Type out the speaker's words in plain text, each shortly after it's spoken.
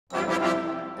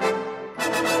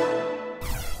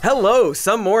Hello,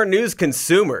 some more news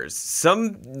consumers,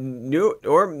 some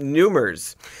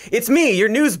noomers. It's me, your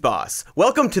news boss.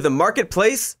 Welcome to the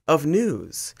marketplace of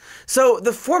news. So,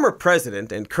 the former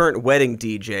president and current wedding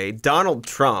DJ, Donald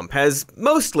Trump, has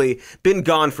mostly been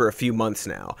gone for a few months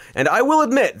now, and I will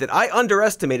admit that I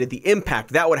underestimated the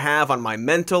impact that would have on my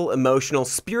mental, emotional,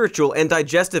 spiritual, and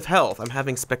digestive health. I'm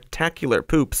having spectacular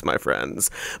poops, my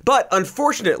friends. But,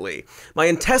 unfortunately, my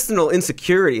intestinal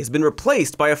insecurity has been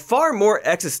replaced by a far more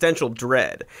existential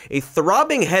dread, a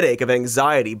throbbing headache of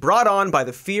anxiety brought on by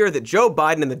the fear that Joe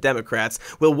Biden and the Democrats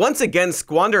will once again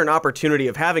squander an opportunity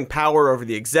of having power over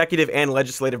the executive and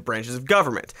legislative branches of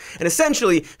government, and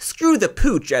essentially screw the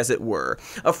pooch, as it were,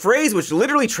 a phrase which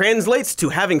literally translates to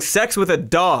having sex with a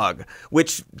dog,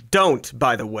 which don't,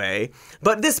 by the way.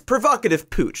 But this provocative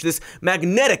pooch, this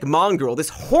magnetic mongrel, this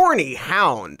horny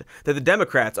hound that the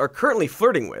Democrats are currently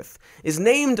flirting with, is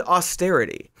named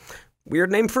Austerity.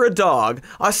 Weird name for a dog.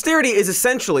 Austerity is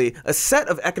essentially a set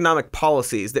of economic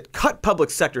policies that cut public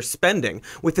sector spending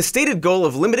with the stated goal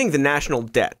of limiting the national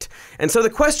debt. And so the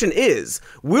question is,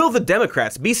 will the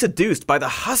Democrats be seduced by the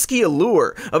husky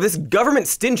allure of this government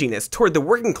stinginess toward the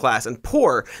working class and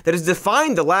poor that has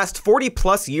defined the last 40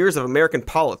 plus years of American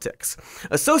politics?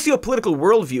 A socio-political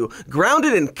worldview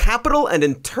grounded in capital and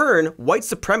in turn white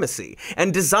supremacy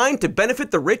and designed to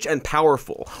benefit the rich and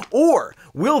powerful. Or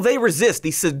will they resist the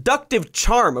seductive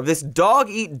charm of this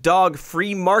dog-eat-dog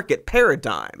free market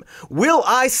paradigm? Will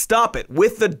I stop it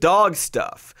with the dog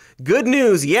stuff? Good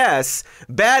news, yes.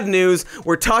 Bad news,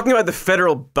 we're talking about the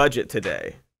federal budget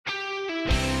today.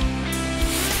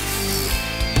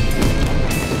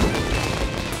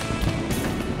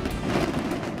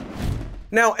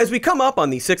 Now, as we come up on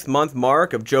the 6-month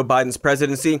mark of Joe Biden's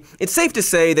presidency, it's safe to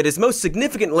say that his most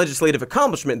significant legislative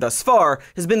accomplishment thus far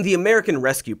has been the American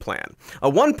Rescue Plan, a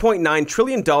 $1.9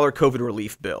 trillion COVID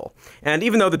relief bill. And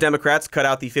even though the Democrats cut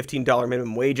out the $15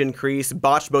 minimum wage increase,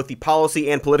 botched both the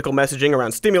policy and political messaging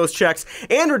around stimulus checks,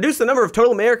 and reduced the number of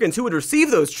total Americans who would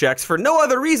receive those checks for no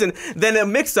other reason than a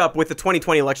mix-up with the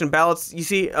 2020 election ballots, you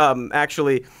see,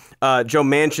 Joe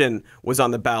Manchin was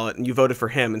on the ballot and you voted for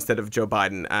him instead of Joe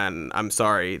Biden, and I'm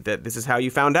sorry that this is how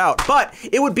you found out. But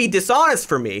it would be dishonest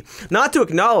for me not to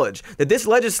acknowledge that this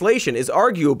legislation is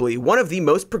arguably one of the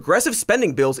most progressive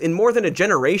spending bills in more than a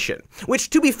generation, which,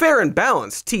 to be fair and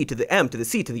balanced, T to the M to the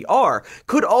C to the R,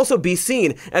 could also be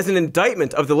seen as an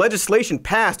indictment of the legislation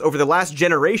passed over the last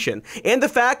generation and the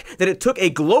fact that it took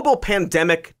a global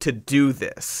pandemic to do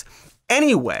this.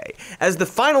 Anyway, as the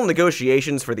final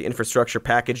negotiations for the infrastructure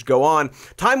package go on,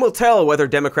 time will tell whether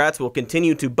Democrats will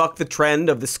continue to buck the trend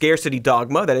of the scarcity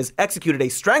dogma that has executed a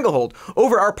stranglehold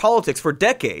over our politics for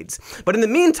decades. But in the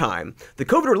meantime, the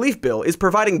COVID relief bill is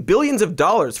providing billions of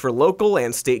dollars for local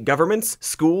and state governments,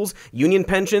 schools, union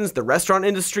pensions, the restaurant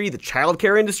industry, the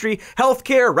childcare industry,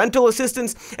 healthcare, rental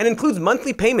assistance, and includes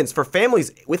monthly payments for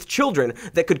families with children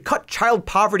that could cut child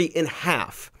poverty in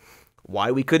half.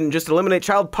 Why we couldn't just eliminate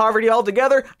child poverty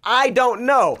altogether, I don't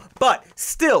know. But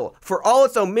still, for all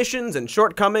its omissions and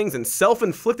shortcomings and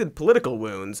self-inflicted political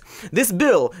wounds, this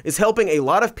bill is helping a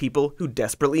lot of people who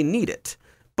desperately need it.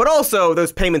 But also,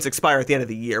 those payments expire at the end of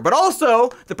the year. But also,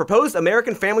 the proposed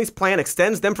American Families Plan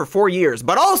extends them for 4 years.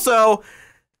 But also,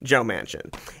 Joe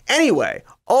Manchin. Anyway,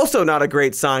 also not a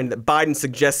great sign that Biden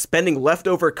suggests spending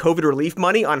leftover COVID relief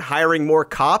money on hiring more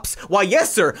cops. Why,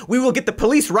 yes, sir, we will get the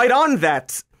police right on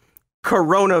that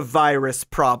coronavirus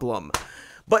problem.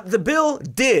 But the bill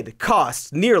did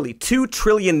cost nearly $2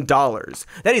 trillion.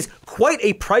 That is quite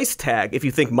a price tag if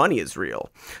you think money is real.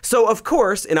 So, of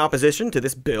course, in opposition to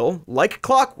this bill, like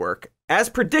clockwork, as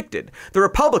predicted, the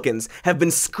Republicans have been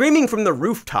screaming from the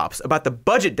rooftops about the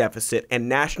budget deficit and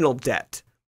national debt.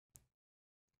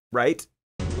 Right?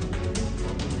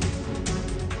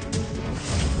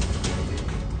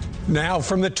 Now,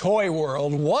 from the toy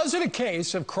world, was it a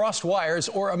case of crossed wires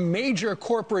or a major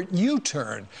corporate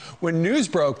U-turn when news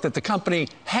broke that the company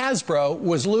Hasbro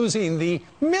was losing the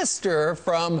Mr.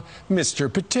 from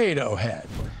Mr. Potato Head?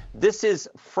 This is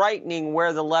frightening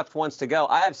where the left wants to go.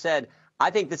 I have said, I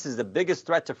think this is the biggest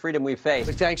threat to freedom we face.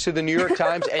 Thanks to the New York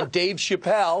Times and Dave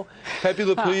Chappelle, Pepe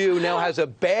Le Pew now has a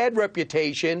bad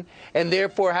reputation and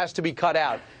therefore has to be cut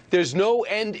out. There's no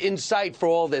end in sight for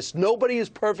all this. Nobody is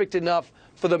perfect enough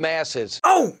for the masses.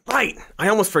 Oh, right! I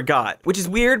almost forgot, which is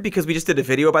weird because we just did a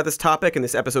video about this topic and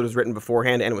this episode was written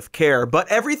beforehand and with care, but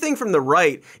everything from the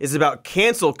right is about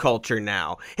cancel culture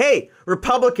now. Hey,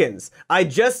 Republicans, I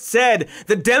just said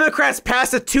the Democrats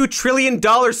passed a $2 trillion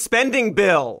spending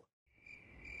bill.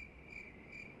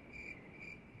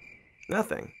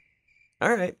 Nothing. All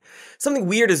right. Something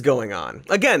weird is going on.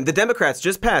 Again, the Democrats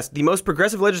just passed the most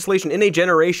progressive legislation in a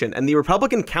generation, and the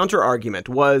Republican counter-argument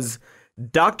was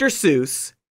Dr.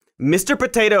 Seuss, Mr.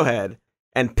 Potato Head,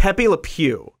 and Pepe Le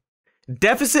Pew.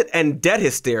 Deficit and debt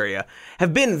hysteria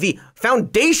have been the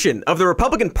foundation of the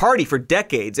Republican Party for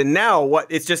decades, and now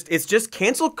it's just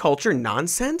cancel culture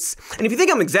nonsense? And if you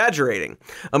think I'm exaggerating,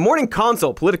 a Morning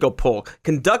Consult political poll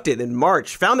conducted in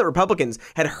March found that Republicans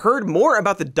had heard more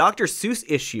about the Dr. Seuss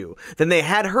issue than they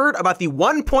had heard about the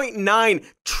 $1.9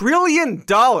 trillion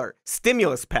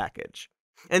stimulus package.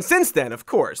 And since then, of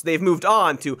course, they've moved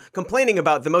on to complaining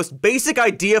about the most basic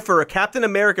idea for a Captain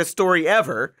America story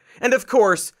ever, and of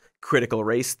course, critical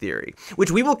race theory,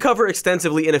 which we will cover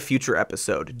extensively in a future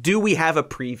episode. Do we have a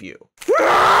preview?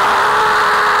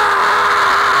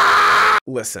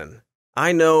 Listen,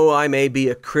 I know I may be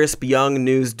a crisp young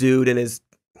news dude in his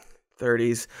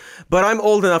 30s, but I'm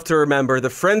old enough to remember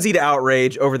the frenzied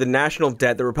outrage over the national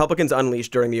debt the Republicans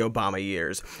unleashed during the Obama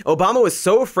years. Obama was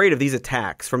so afraid of these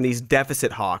attacks from these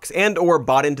deficit hawks and or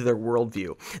bought into their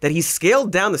worldview that he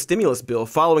scaled down the stimulus bill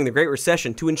following the Great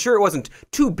Recession to ensure it wasn't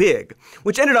too big,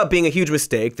 which ended up being a huge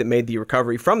mistake that made the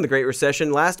recovery from the Great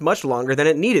Recession last much longer than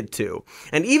it needed to.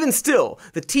 And even still,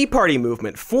 the Tea Party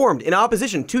movement formed in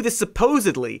opposition to this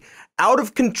supposedly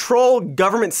out-of-control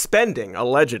government spending,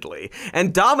 allegedly,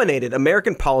 and dominated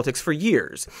American politics for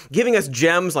years, giving us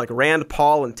gems like Rand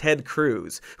Paul and Ted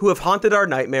Cruz, who have haunted our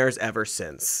nightmares ever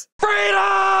since.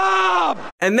 Freedom!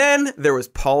 And then there was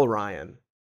Paul Ryan,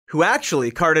 who actually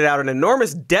carted out an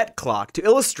enormous debt clock to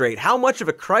illustrate how much of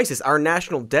a crisis our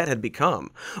national debt had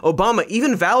become. Obama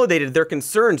even validated their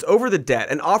concerns over the debt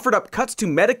and offered up cuts to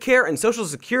Medicare and Social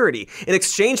Security in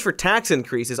exchange for tax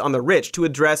increases on the rich to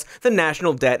address the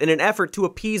national debt in an effort to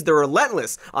appease the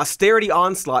relentless austerity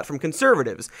onslaught from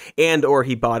conservatives, and/or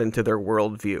he bought into their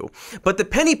worldview. But the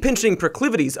penny-pinching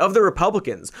proclivities of the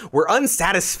Republicans were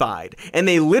unsatisfied, and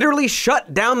they literally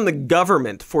shut down the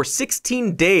government for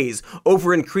 16 days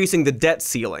over increasing the debt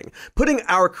ceiling, putting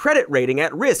our credit rating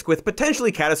at risk with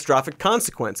potentially catastrophic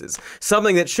consequences,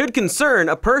 something that should concern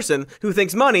a person who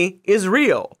thinks money is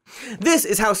real. This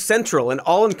is how central and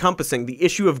all-encompassing the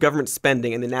issue of government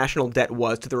spending and the national debt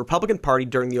was to the Republican Party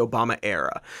during the Obama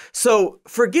era. So,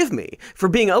 forgive me for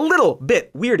being a little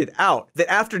bit weirded out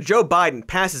that after Joe Biden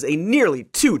passes a nearly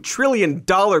 $2 trillion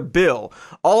bill,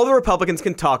 all the Republicans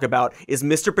can talk about is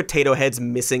Mr. Potato Head's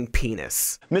missing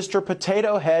penis. Mr.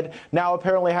 Potato Head now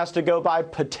apparently has to go by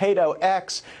Potato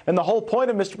X, and the whole point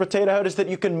of Mr. Potato Head is that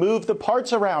you can move the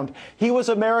parts around. He was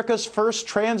America's first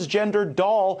transgender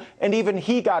doll, and even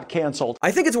he got canceled.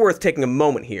 I think it's worth taking a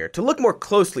moment here to look more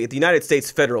closely at the United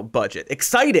States federal budget.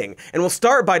 Exciting, and we'll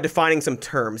start by defining some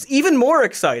terms. Even more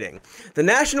exciting. The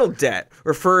national debt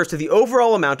refers to the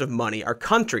overall amount of money our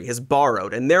country has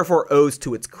borrowed and therefore owes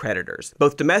to its creditors,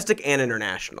 both domestic and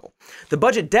international. The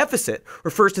budget deficit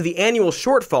refers to the annual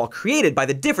shortfall created by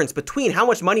the difference between how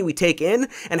much money we take in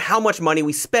and how much money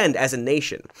we spend as a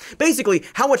nation. Basically,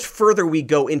 how much further we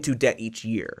go into debt each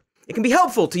year. It can be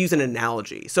helpful to use an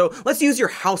analogy, so let's use your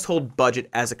household budget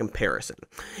as a comparison.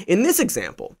 In this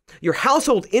example, your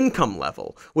household income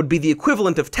level would be the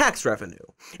equivalent of tax revenue,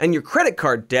 and your credit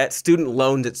card debt, student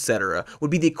loans, etc.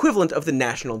 would be the equivalent of the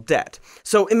national debt.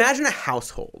 So imagine a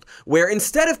household where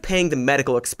instead of paying the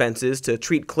medical expenses to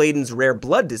treat Clayton's rare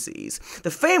blood disease,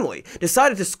 the family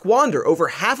decided to squander over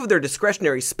half of their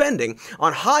discretionary spending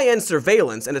on high-end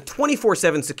surveillance and a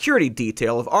 24/7 security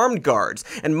detail of armed guards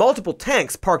and multiple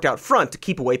tanks parked out front to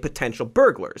keep away potential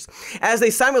burglars, as they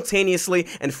simultaneously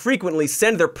and frequently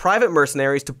send their private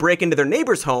mercenaries to break into their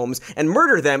neighbors' homes and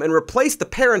murder them and replace the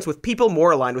parents with people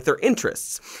more aligned with their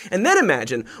interests. And then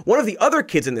imagine one of the other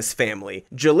kids in this family,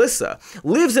 Jalissa,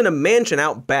 lives in a mansion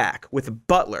out back with a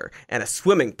butler and a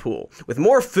swimming pool, with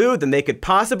more food than they could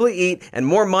possibly eat and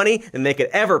more money than they could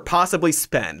ever possibly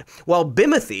spend, while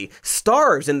Bimothy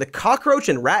starves in the cockroach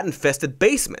and rat-infested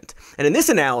basement. And in this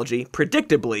analogy,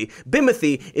 predictably,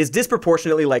 Bimothy is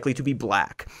disproportionately likely to be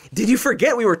black. Did you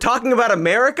forget we were talking about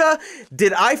America?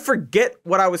 Did I forget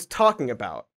what I was talking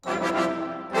about?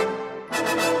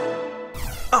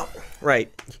 Oh, right.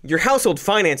 Your household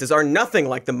finances are nothing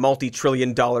like the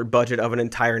multi-trillion-dollar budget of an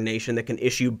entire nation that can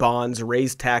issue bonds,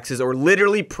 raise taxes, or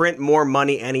literally print more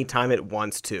money anytime it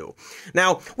wants to.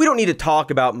 Now, we don't need to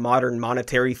talk about modern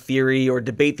monetary theory or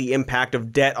debate the impact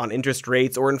of debt on interest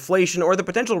rates or inflation or the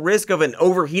potential risk of an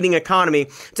overheating economy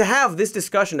to have this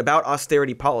discussion about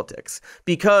austerity politics.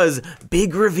 Because,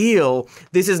 big reveal,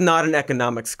 this is not an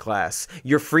economics class.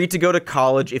 You're free to go to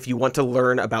college if you want to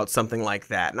learn about something like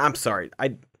that. And I'm sorry,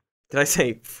 Did I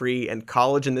say free and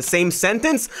college in the same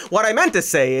sentence? What I meant to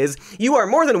say is, you are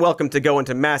more than welcome to go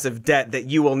into massive debt that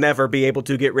you will never be able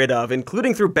to get rid of,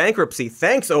 including through bankruptcy,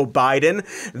 thanks, oh Biden,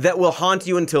 that will haunt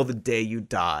you until the day you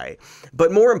die.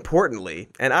 But more importantly,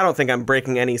 and I don't think I'm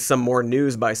breaking some more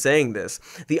news by saying this,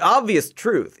 the obvious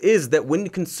truth is that when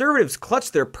conservatives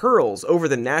clutch their pearls over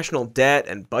the national debt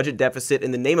and budget deficit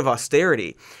in the name of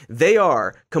austerity, they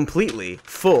are completely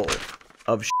full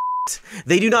of shit.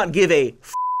 They do not give a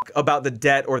about the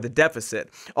debt or the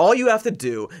deficit. All you have to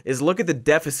do is look at the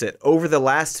deficit over the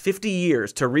last 50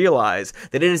 years to realize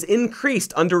that it has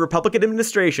increased under Republican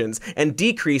administrations and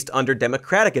decreased under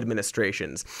Democratic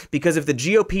administrations. Because if the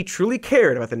GOP truly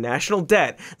cared about the national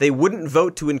debt, they wouldn't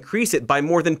vote to increase it by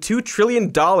more than $2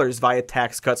 trillion via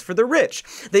tax cuts for the rich.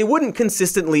 They wouldn't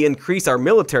consistently increase our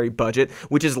military budget,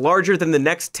 which is larger than the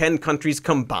next 10 countries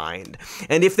combined.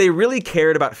 And if they really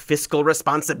cared about fiscal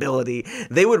responsibility,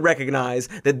 they would recognize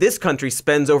that this country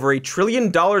spends over $1 trillion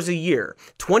a year,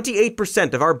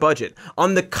 28% of our budget,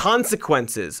 on the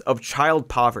consequences of child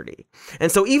poverty. And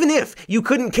so even if you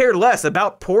couldn't care less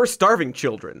about poor, starving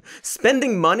children,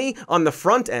 spending money on the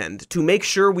front end to make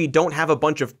sure we don't have a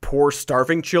bunch of poor,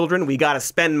 starving children we gotta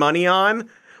spend money on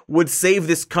would save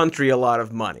this country a lot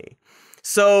of money.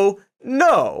 So,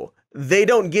 no, they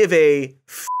don't give a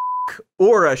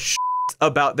or a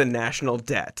about the national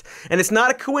debt. And it's not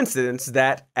a coincidence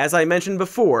that, as I mentioned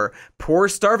before, poor,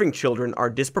 starving children are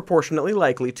disproportionately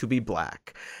likely to be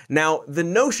black. Now, the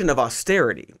notion of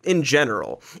austerity, in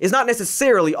general, is not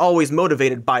necessarily always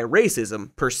motivated by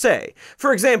racism, per se.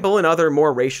 For example, in other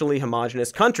more racially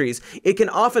homogenous countries, it can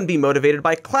often be motivated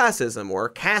by classism or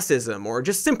casteism, or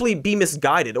just simply be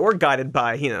misguided or guided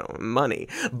by, money.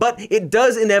 But it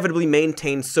does inevitably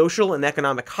maintain social and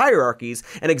economic hierarchies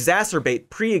and exacerbate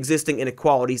pre-existing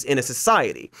inequalities in a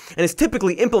society, and is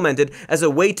typically implemented as a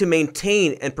way to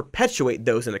maintain and perpetuate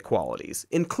those inequalities,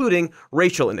 including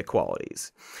racial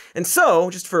inequalities. And so,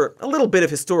 just for a little bit of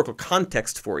historical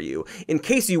context for you, in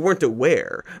case you weren't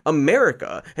aware,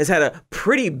 America has had a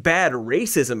pretty bad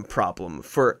racism problem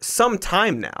for some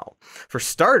time now. For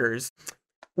starters,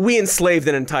 we enslaved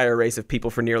an entire race of people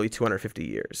for nearly 250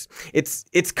 years.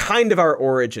 It's kind of our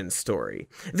origin story.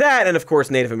 That, and of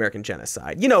course, Native American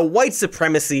genocide. White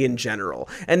supremacy in general.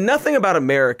 And nothing about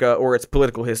America or its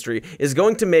political history is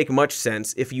going to make much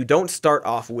sense if you don't start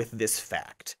off with this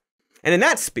fact. And in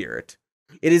that spirit,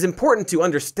 it is important to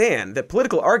understand that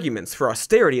political arguments for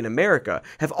austerity in America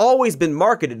have always been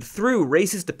marketed through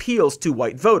racist appeals to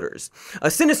white voters,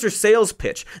 a sinister sales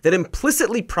pitch that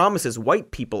implicitly promises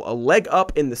white people a leg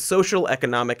up in the social,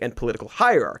 economic, and political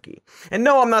hierarchy. And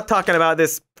no, I'm not talking about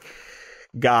this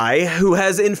guy who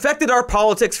has infected our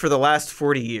politics for the last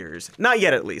 40 years. Not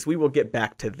yet, at least. We will get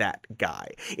back to that guy.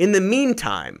 In the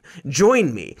meantime,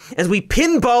 join me as we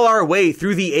pinball our way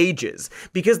through the ages,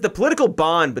 because the political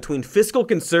bond between fiscal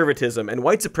conservatism and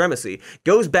white supremacy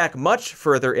goes back much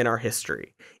further in our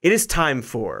history. It is time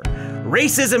for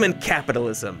Racism and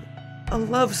Capitalism, a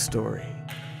love story.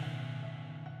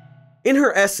 In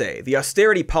her essay, The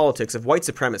Austerity Politics of White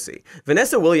Supremacy,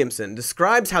 Vanessa Williamson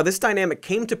describes how this dynamic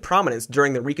came to prominence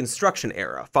during the Reconstruction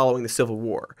era following the Civil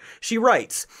War. She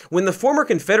writes, "When the former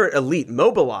Confederate elite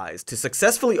mobilized to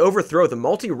successfully overthrow the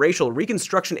multiracial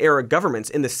Reconstruction-era governments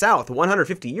in the South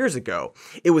 150 years ago,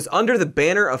 it was under the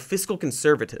banner of fiscal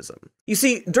conservatism." You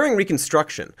see, during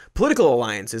Reconstruction, political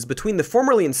alliances between the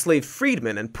formerly enslaved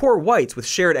freedmen and poor whites with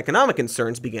shared economic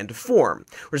concerns began to form,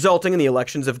 resulting in the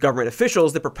elections of government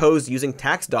officials that proposed using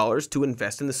tax dollars to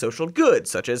invest in the social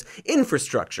goods, such as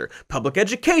infrastructure, public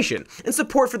education, and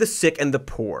support for the sick and the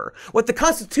poor. What the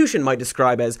Constitution might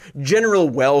describe as general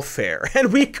welfare,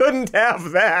 and we couldn't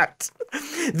have that.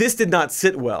 This did not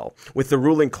sit well with the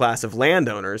ruling class of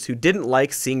landowners who didn't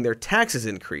like seeing their taxes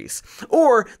increase,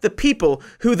 or the people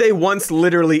who they once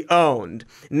literally owned,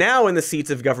 now in the seats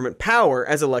of government power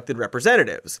as elected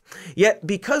representatives. Yet,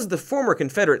 because the former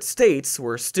Confederate states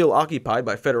were still occupied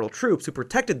by federal troops who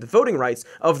protected the voting rights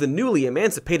of the newly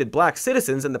emancipated black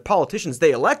citizens and the politicians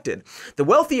they elected, the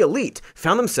wealthy elite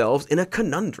found themselves in a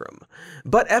conundrum.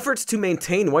 But efforts to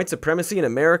maintain white supremacy in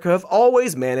America have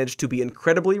always managed to be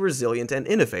incredibly resilient and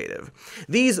innovative.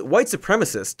 These white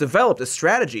supremacists developed a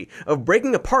strategy of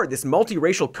breaking apart this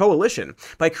multiracial coalition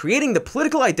by creating the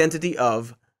political identity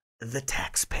of the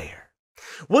taxpayer.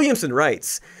 Williamson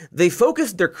writes, "They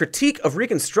focused their critique of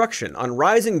Reconstruction on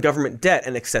rising government debt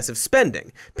and excessive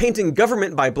spending, painting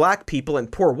government by black people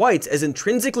and poor whites as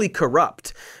intrinsically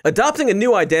corrupt. Adopting a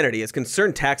new identity as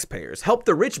concerned taxpayers helped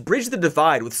the rich bridge the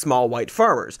divide with small white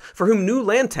farmers, for whom new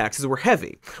land taxes were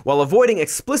heavy, while avoiding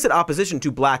explicit opposition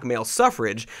to black male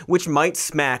suffrage, which might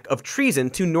smack of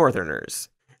treason to Northerners."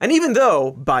 And even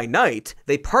though, by night,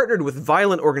 they partnered with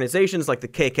violent organizations like the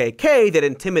KKK that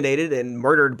intimidated and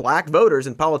murdered black voters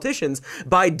and politicians,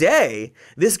 by day,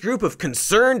 this group of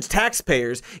concerned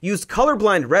taxpayers used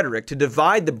colorblind rhetoric to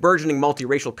divide the burgeoning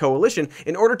multiracial coalition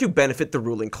in order to benefit the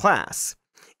ruling class.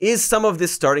 Is some of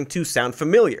this starting to sound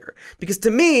familiar? Because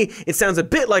to me, it sounds a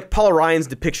bit like Paul Ryan's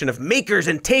depiction of makers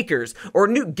and takers, or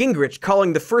Newt Gingrich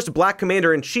calling the first black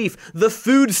commander-in-chief the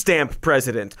food stamp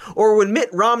president, or when Mitt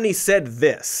Romney said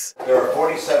this. There are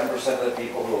 47% of the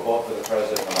people who will vote for the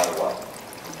president no matter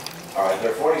what. All right,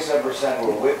 there are 47%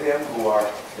 who are with him, who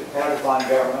are dependent upon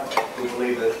government, who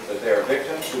believe that they are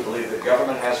victims, who believe that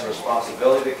government has a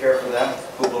responsibility to care for them,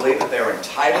 who believe that they're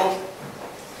entitled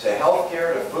to health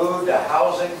care, to food, to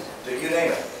housing, to you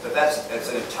name it. But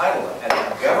it's an entitlement, and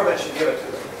the government should give it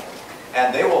to them.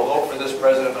 And they will vote for this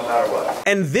president no matter what.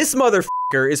 And this motherfucker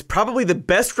is probably the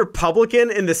best Republican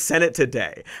in the Senate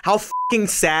today. How fucking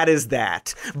sad is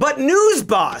that? But news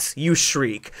boss, you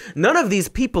shriek. None of these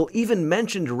people even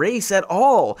mentioned race at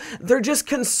all. They're just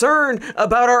concerned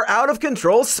about our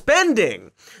out-of-control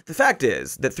spending. The fact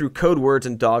is that through code words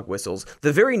and dog whistles,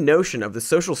 the very notion of the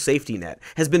social safety net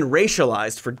has been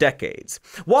racialized for decades.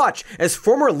 Watch as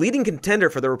former leading contender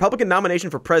for the Republican nomination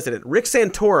for president, Rick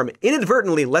Santorum,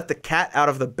 inadvertently let the cat out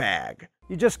of the bag.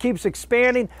 It just keeps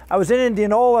expanding. I was in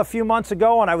Indianola a few months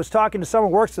ago, and I was talking to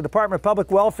someone who works at the Department of Public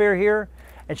Welfare here,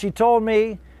 and she told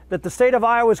me that the state of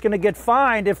Iowa is going to get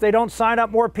fined if they don't sign up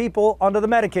more people onto the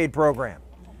Medicaid program.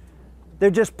 They're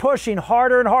just pushing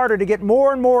harder and harder to get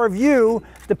more and more of you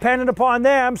dependent upon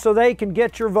them so they can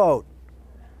get your vote.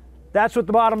 That's what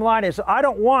the bottom line is. I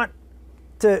don't want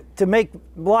to make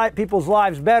people's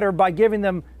lives better by giving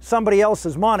them somebody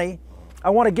else's money. I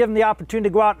want to give them the opportunity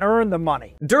to go out and earn the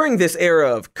money. During this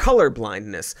era of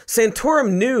colorblindness,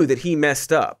 Santorum knew that he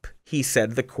messed up. He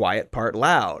said the quiet part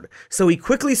loud, so he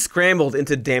quickly scrambled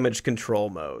into damage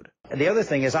control mode. The other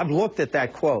thing is I've looked at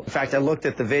that quote. In fact, I looked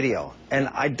at the video, and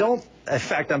in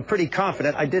fact, I'm pretty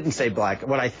confident I didn't say black.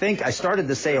 What I think, I started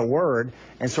to say a word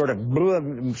and sort of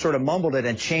mumbled it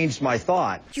and changed my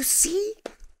thought. You see?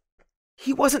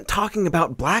 He wasn't talking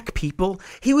about black people.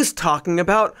 He was talking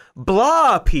about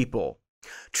blah people.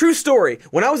 True story,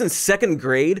 when I was in 2nd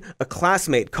grade, a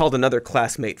classmate called another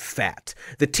classmate fat.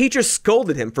 The teacher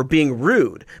scolded him for being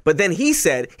rude, but then he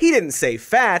said he didn't say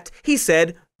fat, he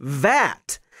said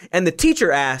vat. And the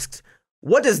teacher asked,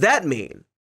 "What does that mean?"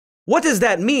 "What does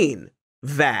that mean,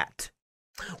 vat?"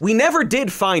 We never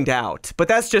did find out, but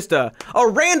that's just a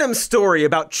random story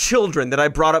about children that I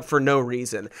brought up for no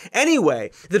reason. Anyway,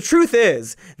 the truth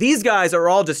is, these guys are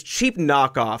all just cheap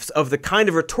knockoffs of the kind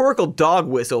of rhetorical dog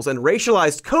whistles and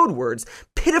racialized code words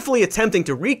pitifully attempting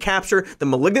to recapture the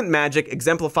malignant magic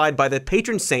exemplified by the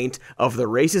patron saint of the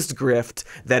racist grift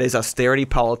that is austerity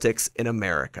politics in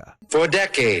America. For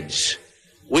decades,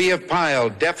 we have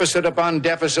piled deficit upon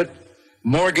deficit,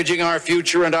 mortgaging our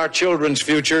future and our children's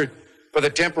future for the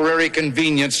temporary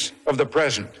convenience of the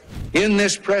present. In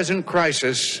this present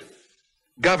crisis,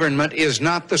 government is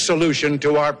not the solution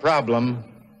to our problem.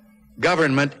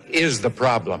 Government is the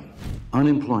problem.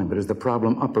 Unemployment is the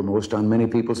problem uppermost on many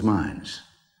people's minds.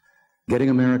 Getting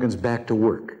Americans back to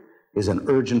work is an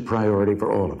urgent priority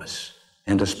for all of us,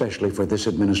 and especially for this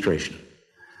administration.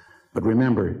 But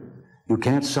remember, you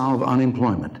can't solve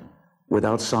unemployment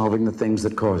without solving the things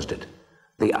that caused it.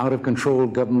 The out-of-control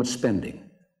government spending,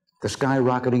 the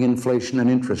skyrocketing inflation and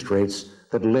interest rates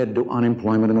that led to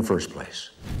unemployment in the first place.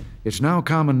 It's now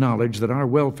common knowledge that our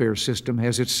welfare system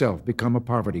has itself become a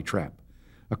poverty trap,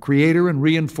 a creator and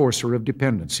reinforcer of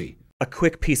dependency. A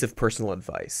quick piece of personal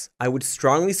advice. I would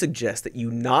strongly suggest that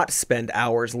you not spend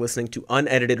hours listening to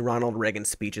unedited Ronald Reagan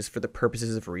speeches for the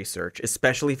purposes of research,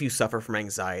 especially if you suffer from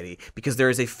anxiety, because there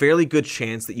is a fairly good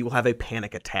chance that you will have a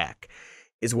panic attack,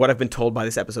 is what I've been told by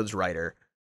this episode's writer,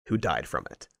 who died from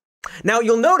it. Now,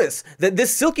 you'll notice that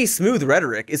this silky smooth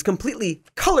rhetoric is completely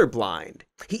colorblind.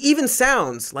 He even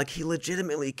sounds like he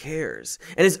legitimately cares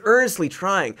and is earnestly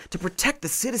trying to protect the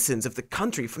citizens of the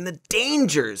country from the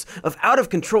dangers of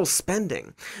out-of-control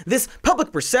spending. This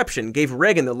public perception gave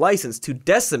Reagan the license to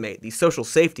decimate the social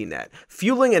safety net,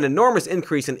 fueling an enormous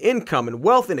increase in income and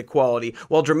wealth inequality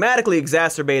while dramatically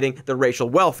exacerbating the racial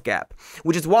wealth gap,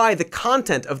 which is why the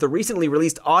content of the recently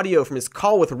released audio from his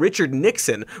call with Richard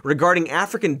Nixon regarding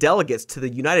African delegates to the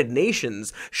United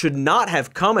Nations should not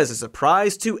have come as a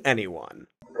surprise to anyone.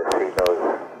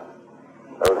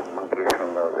 Those monkeys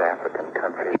from those African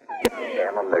countries,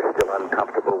 damn them, they're still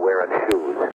uncomfortable wearing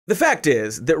shoes. The fact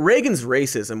is that Reagan's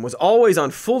racism was always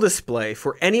on full display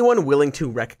for anyone willing to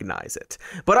recognize it.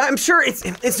 But I'm sure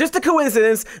it's just a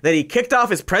coincidence that he kicked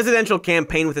off his presidential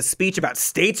campaign with a speech about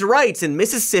states' rights in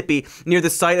Mississippi near the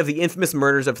site of the infamous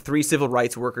murders of 3 civil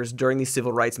rights workers during the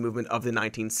civil rights movement of the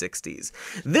 1960s.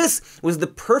 This was the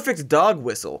perfect dog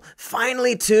whistle,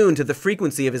 finely tuned to the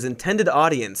frequency of his intended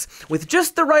audience with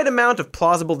just the right amount of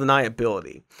plausible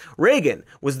deniability. Reagan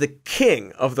was the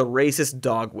king of the racist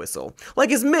dog whistle, like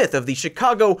his myth of the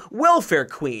Chicago welfare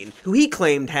queen, who he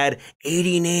claimed had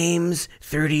 80 names,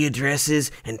 30 addresses,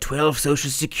 and 12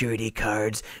 social security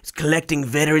cards, collecting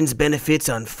veterans' benefits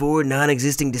on 4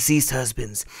 non-existing deceased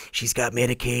husbands. She's got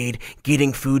Medicaid,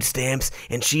 getting food stamps,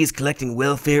 and she is collecting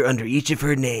welfare under each of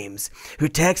her names. Her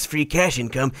tax-free cash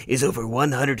income is over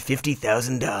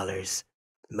 $150,000.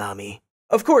 Mommy.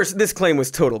 Of course, this claim was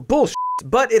total bullshit,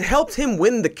 but it helped him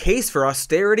win the case for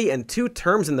austerity and 2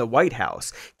 terms in the White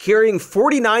House, carrying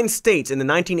 49 states in the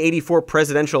 1984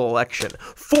 presidential election.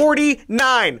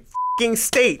 49 f***ing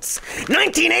states!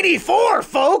 1984,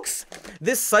 folks!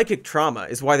 This psychic trauma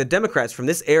is why the Democrats from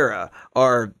this era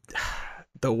are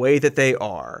the way that they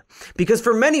are. Because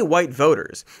for many white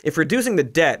voters, if reducing the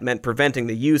debt meant preventing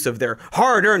the use of their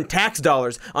hard-earned tax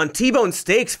dollars on T-bone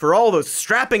steaks for all those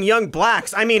strapping young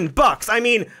bucks,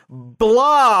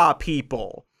 blah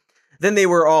people, then they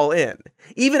were all in.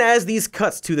 Even as these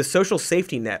cuts to the social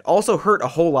safety net also hurt a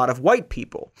whole lot of white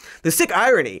people. The sick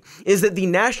irony is that the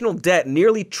national debt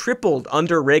nearly tripled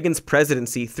under Reagan's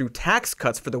presidency through tax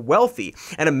cuts for the wealthy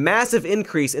and a massive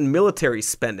increase in military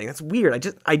spending. That's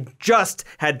weird. I just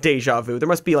had deja vu. There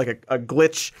must be like a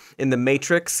glitch in the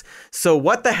Matrix. So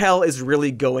what the hell is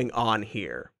really going on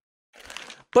here?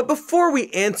 But before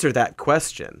we answer that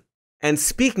question, and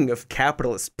speaking of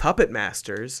capitalist puppet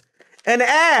masters, an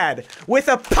ad with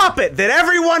a puppet that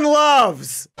everyone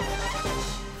loves!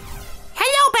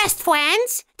 Hello, best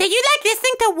friends! Do you like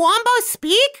listening to Wombos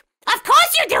speak? Of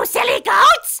course you do, silly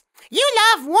goats! You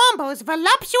love Wombo's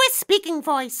voluptuous speaking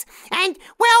voice. And,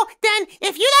 well, then,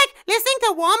 if you like listening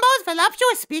to Wombo's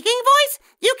voluptuous speaking voice,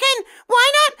 you can,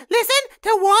 why not listen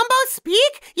to Wombo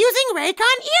speak using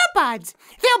Raycon earbuds?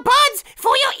 They're buds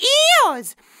for your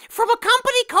ears! From a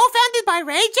company co-founded by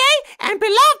Ray J and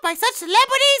beloved by such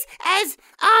celebrities as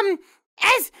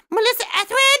Melissa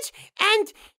Etheridge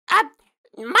and,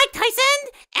 Mike Tyson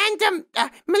and,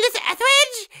 Melissa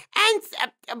Etheridge and,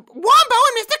 Wombo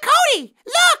and Mr. Cody.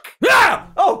 Look!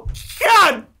 Ah! Oh,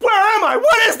 God! Where am I?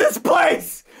 What is this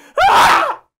place?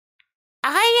 Ah!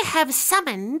 I have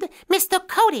summoned Mr.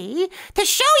 Cody to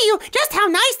show you just how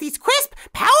nice these crisp,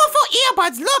 powerful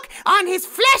earbuds look on his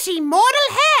fleshy, mortal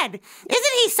head.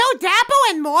 Isn't he so dapper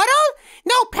and mortal?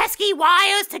 No pesky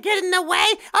wires to get in the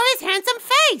way of his handsome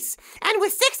face. And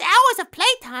with 6 hours of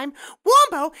playtime,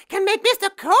 Wombo can make Mr.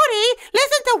 Cody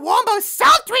listen to Wombo's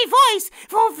sultry voice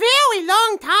for very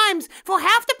long times for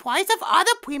half the price of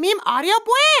other premium audio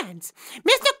brands.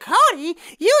 Mr. Cody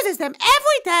uses them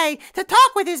every day to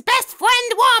talk with his best friend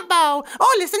Wombo,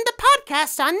 or listen to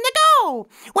podcasts on the go.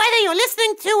 Whether you're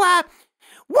listening to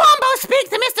Wombo Speak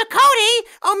to Mr. Cody,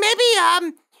 or maybe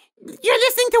you're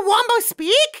listening to Wombo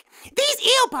Speak, these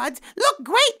earbuds look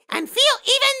great and feel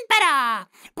even better.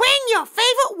 Bring your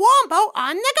favorite Wombo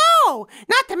on the go.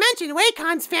 Not to mention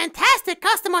Raycon's fantastic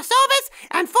customer service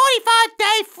and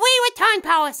 45-day free return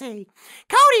policy.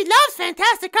 Cody loves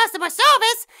fantastic customer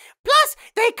service. Plus,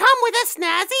 they come with a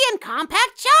snazzy and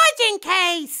compact charging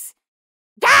case.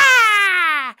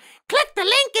 Yeah! Click the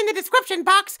link in the description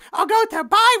box or go to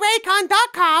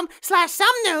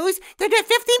buyraycon.com/somenews to get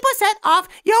 15% off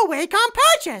your Raycon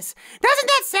purchase. Doesn't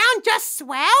that sound just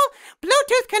swell?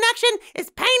 Bluetooth connection is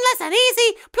painless and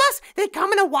easy, plus they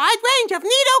come in a wide range of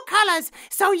neato colors,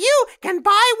 so you can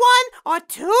buy 1 or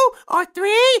 2 or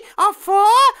 3 or 4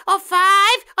 or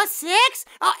 5 or 6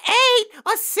 or 8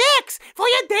 or 6 for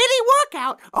your daily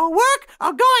workout or work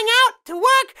or going out to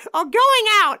work or going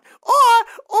out.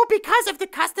 Or because of the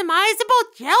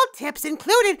customizable gel tips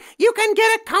included, you can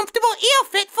get a comfortable ear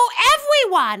fit for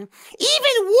everyone.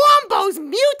 Even Wombo's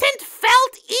mutant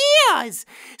felt ears.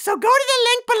 So go to the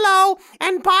link below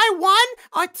and buy 1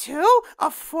 or 2 or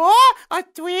 4 or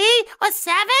 3 or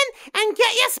 7 and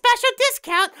get your special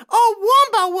discount, or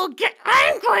Wombo will get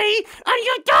angry, and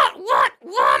you don't want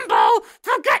Wombo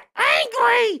to get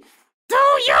angry,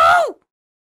 do you?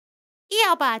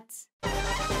 Earbuds.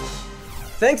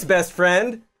 Thanks, best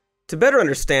friend. To better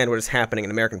understand what is happening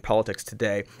in American politics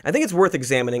today, I think it's worth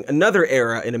examining another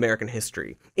era in American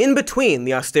history, in between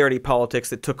the austerity politics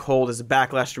that took hold as a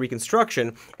backlash to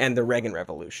Reconstruction and the Reagan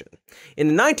Revolution. In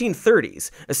the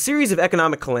 1930s, a series of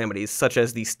economic calamities, such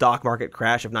as the stock market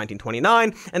crash of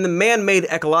 1929 and the man-made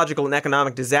ecological and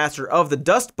economic disaster of the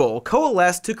Dust Bowl,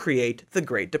 coalesced to create the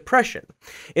Great Depression.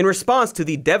 In response to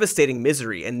the devastating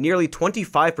misery and nearly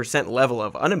 25% level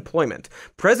of unemployment,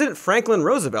 President Franklin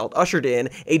Roosevelt ushered in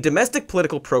a domestic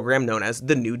political program known as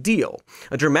the New Deal,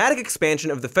 a dramatic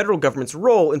expansion of the federal government's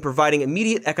role in providing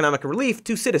immediate economic relief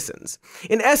to citizens.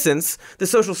 In essence, the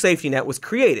social safety net was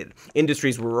created,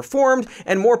 industries were reformed,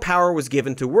 and more power was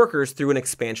given to workers through an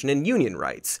expansion in union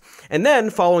rights. And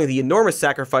then, following the enormous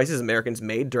sacrifices Americans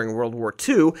made during World War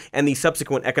II and the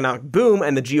subsequent economic boom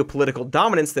and the geopolitical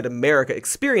dominance that America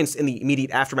experienced in the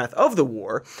immediate aftermath of the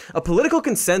war, a political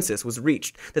consensus was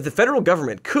reached that the federal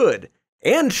government could,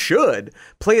 and should,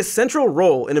 play a central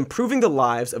role in improving the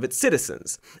lives of its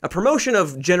citizens, a promotion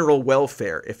of general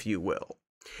welfare, if you will.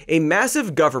 A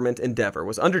massive government endeavor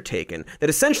was undertaken that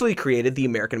essentially created the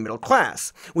American middle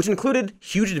class, which included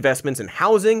huge investments in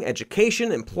housing,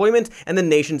 education, employment, and the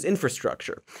nation's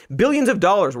infrastructure. Billions of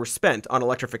dollars were spent on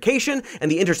electrification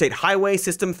and the interstate highway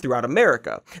system throughout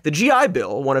America. The GI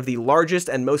Bill, one of the largest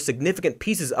and most significant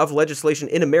pieces of legislation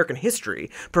in American history,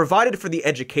 provided for the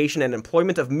education and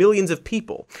employment of millions of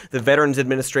people. The Veterans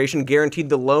Administration guaranteed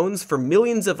the loans for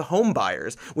millions of home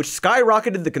buyers, which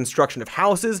skyrocketed the construction of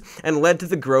houses and led to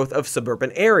the growth of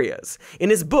suburban areas.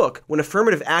 In his book, When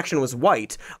Affirmative Action Was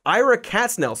White, Ira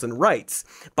Katznelson writes,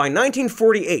 by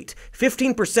 1948,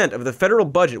 15% of the federal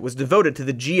budget was devoted to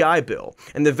the GI Bill,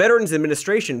 and the Veterans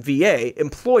Administration, VA,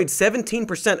 employed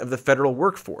 17% of the federal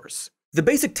workforce. The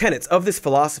basic tenets of this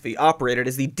philosophy operated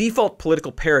as the default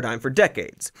political paradigm for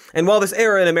decades, and while this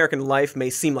era in American life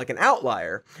may seem like an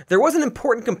outlier, there was an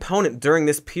important component during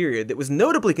this period that was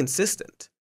notably consistent: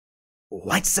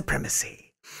 white supremacy.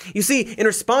 You see, in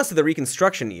response to the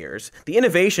Reconstruction years, the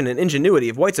innovation and ingenuity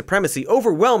of white supremacy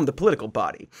overwhelmed the political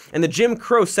body, and the Jim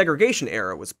Crow segregation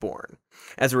era was born.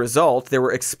 As a result, there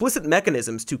were explicit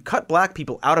mechanisms to cut black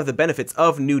people out of the benefits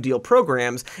of New Deal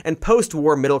programs and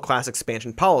post-war middle-class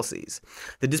expansion policies.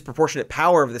 The disproportionate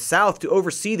power of the South to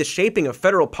oversee the shaping of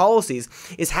federal policies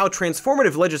is how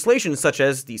transformative legislation such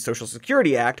as the Social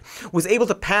Security Act was able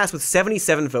to pass with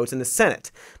 77 votes in the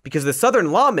Senate, because the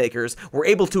Southern lawmakers were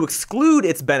able to exclude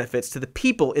its benefits to the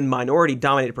people in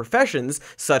minority-dominated professions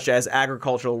such as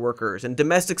agricultural workers and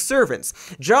domestic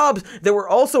servants, jobs that were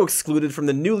also excluded from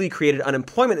the newly created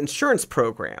unemployment insurance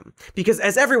program. Because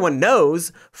as everyone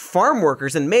knows, farm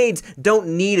workers and maids don't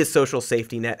need a social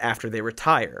safety net after they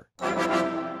retire.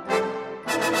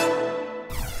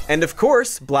 And of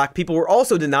course, black people were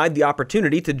also denied the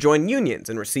opportunity to join unions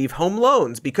and receive home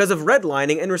loans because of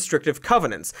redlining and restrictive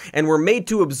covenants, and were made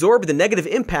to absorb the negative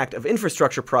impact of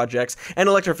infrastructure projects and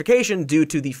electrification due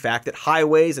to the fact that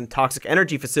highways and toxic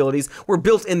energy facilities were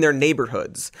built in their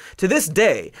neighborhoods. To this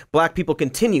day, black people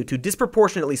continue to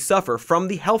disproportionately suffer from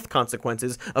the health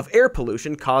consequences of air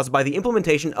pollution caused by the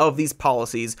implementation of these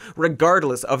policies,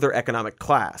 regardless of their economic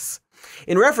class.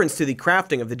 In reference to the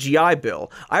crafting of the GI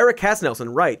Bill, Ira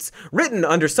Katznelson writes, written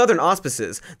under Southern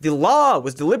auspices, the law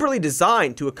was deliberately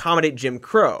designed to accommodate Jim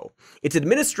Crow. Its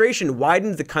administration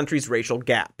widened the country's racial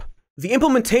gap. The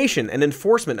implementation and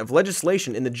enforcement of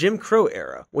legislation in the Jim Crow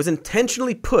era was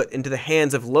intentionally put into the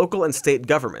hands of local and state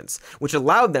governments, which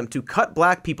allowed them to cut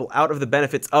black people out of the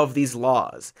benefits of these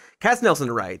laws.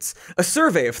 Katznelson writes, a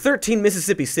survey of 13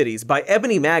 Mississippi cities by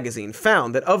Ebony magazine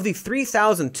found that of the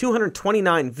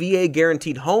 3,229 VA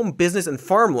guaranteed home, business, and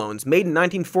farm loans made in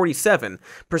 1947,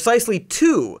 precisely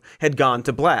 2 had gone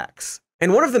to blacks.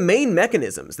 And one of the main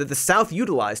mechanisms that the South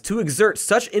utilized to exert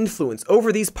such influence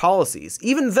over these policies,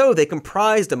 even though they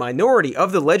comprised a minority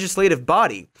of the legislative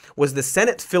body, was the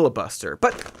Senate filibuster.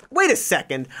 But wait a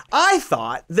second, I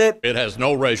thought that it has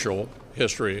no racial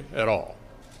history at all.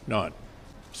 None.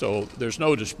 So there's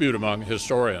no dispute among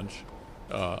historians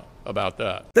about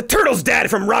that. The Turtle's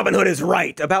dad from Robin Hood is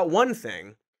right about one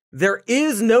thing. There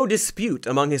is no dispute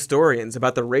among historians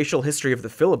about the racial history of the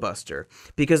filibuster,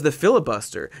 because the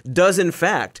filibuster does in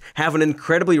fact have an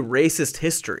incredibly racist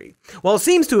history. While it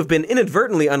seems to have been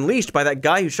inadvertently unleashed by that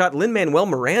guy who shot Lin-Manuel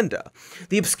Miranda,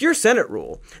 the obscure Senate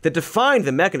rule that defined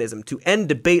the mechanism to end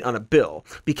debate on a bill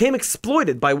became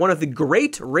exploited by one of the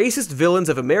great racist villains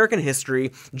of American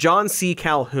history, John C.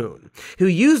 Calhoun, who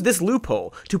used this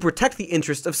loophole to protect the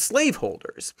interests of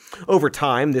slaveholders. Over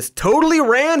time, this totally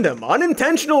random,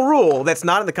 unintentional cardinal rule that's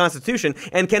not in the Constitution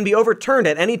and can be overturned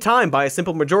at any time by a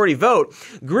simple majority vote,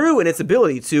 grew in its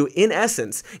ability to, in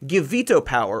essence, give veto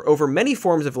power over many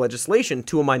forms of legislation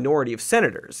to a minority of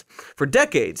senators. For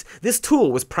decades, this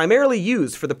tool was primarily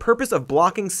used for the purpose of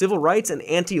blocking civil rights and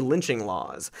anti-lynching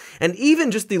laws. And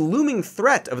even just the looming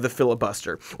threat of the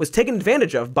filibuster was taken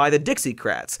advantage of by the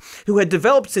Dixiecrats, who had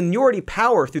developed seniority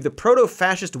power through the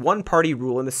proto-fascist one-party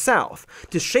rule in the South,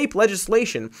 to shape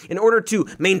legislation in order to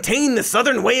maintain the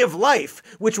Southern way of life,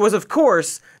 which was, of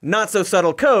course, not so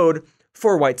subtle code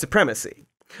for white supremacy.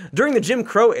 During the Jim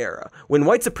Crow era, when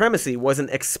white supremacy was an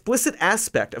explicit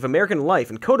aspect of American life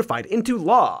and codified into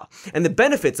law, and the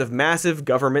benefits of massive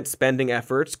government spending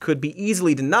efforts could be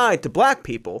easily denied to black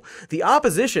people, the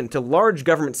opposition to large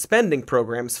government spending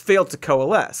programs failed to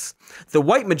coalesce. The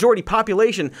white majority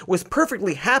population was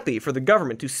perfectly happy for the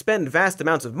government to spend vast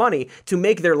amounts of money to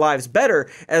make their lives better,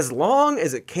 as long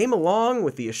as it came along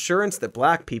with the assurance that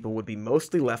black people would be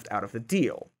mostly left out of the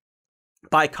deal.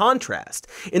 By contrast,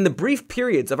 in the brief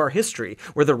periods of our history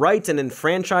where the rights and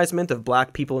enfranchisement of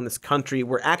black people in this country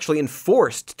were actually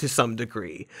enforced to some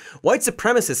degree, white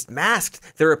supremacists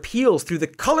masked their appeals through the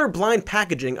colorblind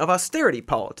packaging of austerity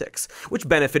politics, which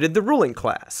benefited the ruling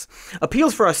class.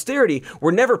 Appeals for austerity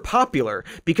were never popular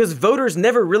because voters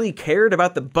never really cared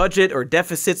about the budget or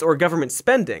deficits or government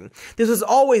spending. This was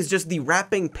always just the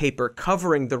wrapping paper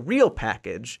covering the real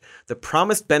package, the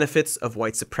promised benefits of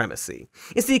white supremacy.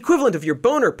 It's the equivalent of your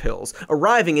boner pills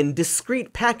arriving in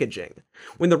discreet packaging.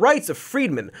 When the rights of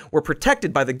freedmen were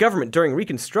protected by the government during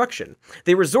Reconstruction,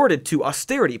 they resorted to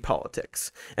austerity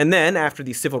politics. And then, after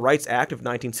the Civil Rights Act of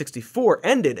 1964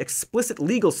 ended explicit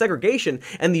legal segregation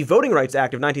and the Voting Rights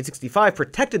Act of 1965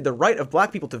 protected the right of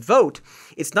black people to vote,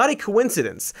 it's not a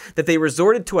coincidence that they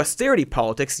resorted to austerity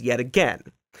politics yet again.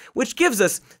 Which gives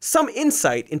us some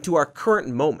insight into our current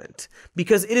moment,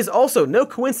 because it is also no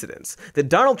coincidence that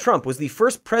Donald Trump was the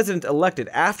first president elected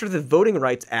after the Voting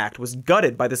Rights Act was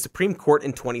gutted by the Supreme Court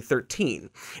in 2013.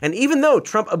 And even though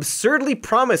Trump absurdly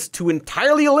promised to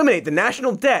entirely eliminate the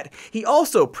national debt, he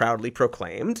also proudly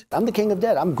proclaimed, "I'm the king of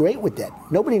debt. I'm great with debt.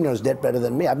 Nobody knows debt better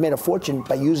than me. I've made a fortune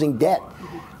by using debt.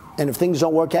 And if things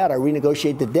don't work out, I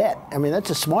renegotiate the debt." I mean, that's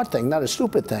a smart thing, not a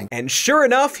stupid thing. And sure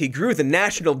enough, he grew the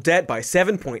national debt by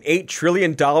 $7.8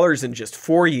 trillion in just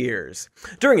 4 years.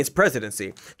 During his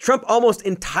presidency, Trump almost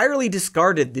entirely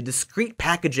discarded the discreet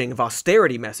packaging of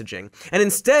austerity messaging and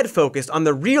instead focused on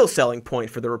the real selling point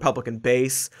for the Republican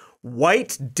base: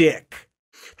 white dick.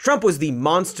 Trump was the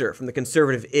monster from the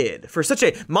conservative id. For such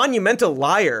a monumental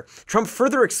liar, Trump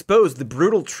further exposed the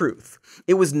brutal truth.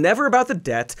 It was never about the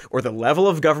debt or the level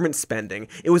of government spending.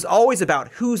 It was always about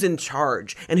who's in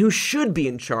charge and who should be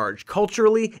in charge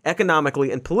culturally,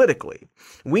 economically, and politically.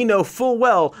 We know full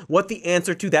well what the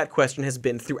answer to that question has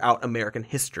been throughout American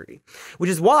history. Which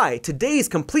is why today's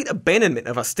complete abandonment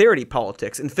of austerity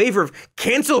politics in favor of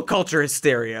cancel culture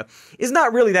hysteria is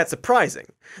not really that surprising.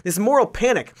 This moral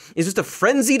panic is just a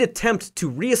frenzied attempt to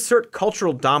reassert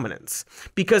cultural dominance.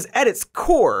 Because at its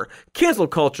core, cancel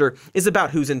culture is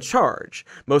about who's in charge.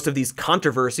 Most of these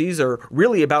controversies are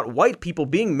really about white people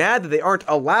being mad that they aren't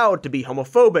allowed to be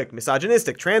homophobic,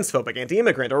 misogynistic, transphobic,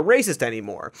 anti-immigrant, or racist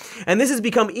anymore. And this has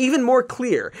become even more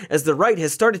clear as the right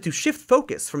has started to shift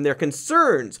focus from their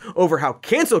concerns over how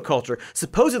cancel culture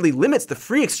supposedly limits the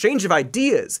free exchange of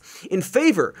ideas in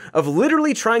favor of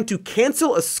literally trying to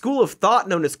cancel a school of thought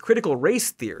known as critical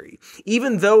race theory,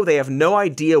 even though they have no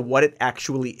idea what it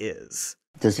actually is.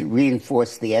 Does it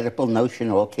reinforce the Oedipal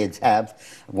notion all kids have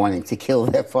of wanting to kill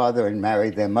their father and marry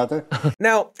their mother?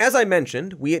 Now, as I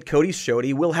mentioned, we at Cody's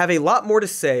Shody will have a lot more to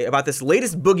say about this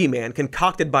latest boogeyman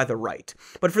concocted by the right.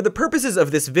 But for the purposes of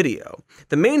this video,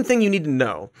 the main thing you need to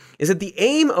know is that the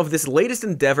aim of this latest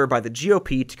endeavor by the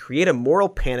GOP to create a moral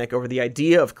panic over the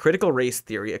idea of critical race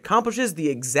theory accomplishes the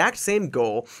exact same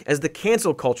goal as the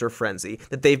cancel culture frenzy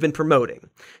that they've been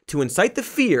promoting: to incite the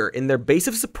fear in their base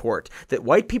of support that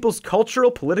white people's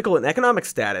cultural, political, and economic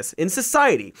status in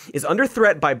society is under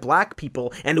threat by black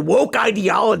people and woke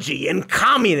ideology and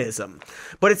communism.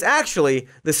 But it's actually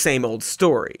the same old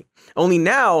story. Only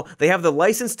now they have the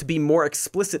license to be more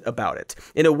explicit about it,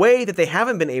 in a way that they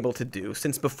haven't been able to do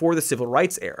since before the civil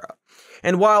rights era.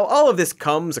 And while all of this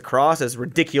comes across as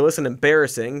ridiculous and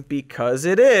embarrassing, because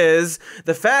it is,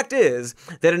 the fact is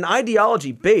that an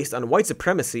ideology based on white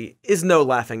supremacy is no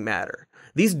laughing matter.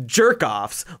 these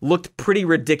jerk-offs looked pretty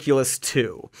ridiculous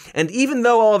too. And even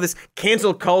though all of this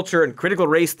cancel culture and critical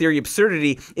race theory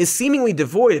absurdity is seemingly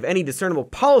devoid of any discernible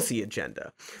policy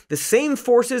agenda, the same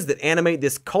forces that animate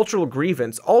this cultural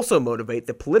grievance also motivate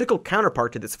the political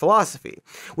counterpart to this philosophy,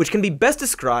 which can be best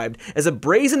described as a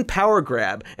brazen power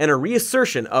grab and a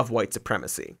reassertion of white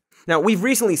supremacy. Now, we've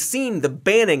recently seen the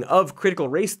banning of critical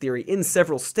race theory in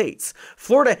several states.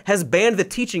 Florida has banned the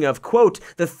teaching of, quote,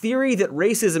 the theory that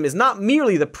racism is not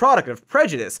merely the product of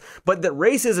prejudice, but that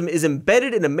racism is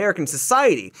embedded in American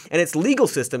society and its legal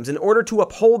systems in order to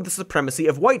uphold the supremacy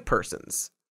of white persons.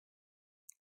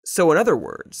 So in other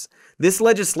words, this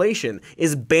legislation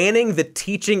is banning the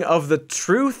teaching of the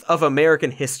truth of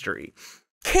American history,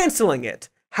 canceling it,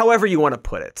 however you want to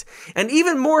put it. And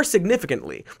even more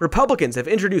significantly, Republicans have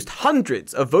introduced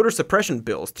hundreds of voter suppression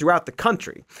bills throughout the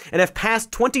country and have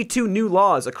passed 22 new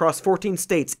laws across 14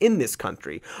 states in this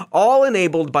country, all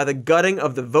enabled by the gutting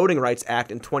of the Voting Rights Act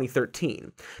in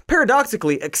 2013.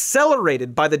 Paradoxically,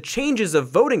 accelerated by the changes of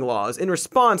voting laws in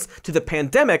response to the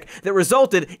pandemic that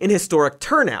resulted in historic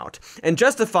turnout, and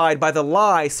justified by the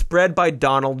lie spread by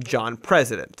Donald John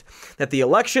President, that the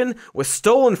election was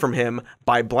stolen from him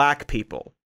by black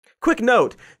people. Quick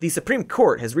note, the Supreme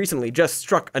Court has recently just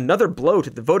struck another blow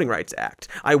to the Voting Rights Act.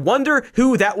 I wonder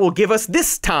who that will give us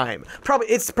this time.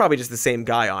 It's probably just the same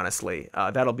guy, honestly.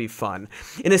 That'll be fun.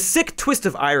 In a sick twist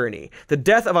of irony, the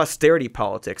death of austerity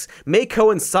politics may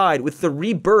coincide with the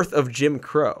rebirth of Jim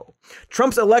Crow.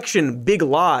 Trump's election big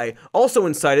lie also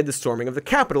incited the storming of the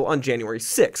Capitol on January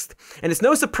 6th, and it's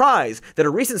no surprise that a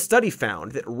recent study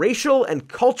found that racial and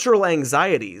cultural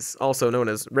anxieties, also known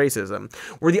as racism,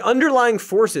 were the underlying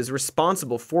forces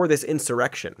responsible for this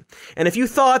insurrection. And if you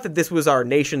thought that this was our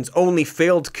nation's only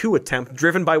failed coup attempt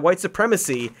driven by white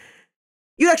supremacy,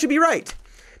 you'd actually be right,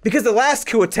 because the last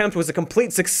coup attempt was a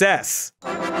complete success.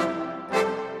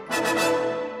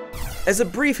 As a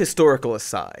brief historical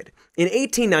aside, in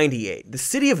 1898, the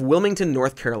city of Wilmington,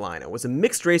 North Carolina was a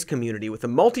mixed-race community with a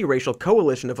multiracial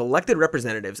coalition of elected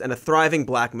representatives and a thriving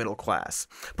black middle class,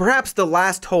 perhaps the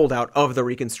last holdout of the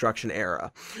Reconstruction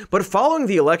era. But following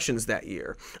the elections that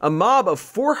year, a mob of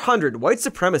 400 white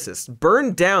supremacists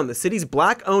burned down the city's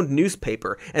black-owned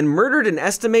newspaper and murdered an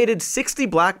estimated 60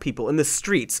 black people in the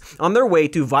streets on their way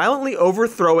to violently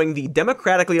overthrowing the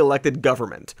democratically elected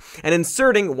government and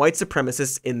inserting white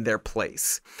supremacists in their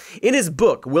place. In his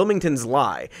book, Wilmington's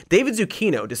Lie, David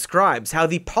Zucchino describes how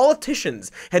the politicians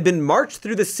had been marched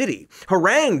through the city,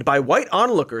 harangued by white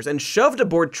onlookers, and shoved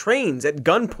aboard trains at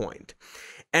gunpoint.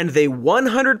 And they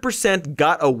 100%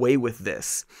 got away with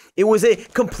this. It was a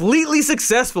completely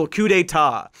successful coup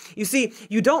d'etat. You see,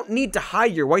 you don't need to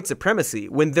hide your white supremacy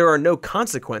when there are no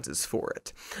consequences for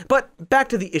it. But back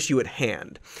to the issue at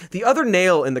hand. The other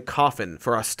nail in the coffin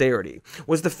for austerity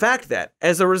was the fact that,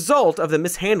 as a result of the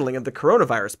mishandling of the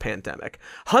coronavirus pandemic,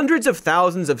 hundreds of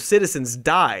thousands of citizens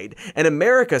died, and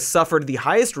America suffered the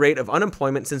highest rate of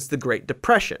unemployment since the Great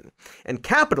Depression. And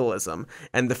capitalism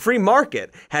and the free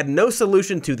market had no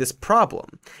solution to this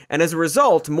problem. And as a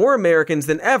result, more Americans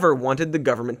than ever wanted the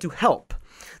government to help.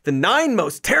 The 9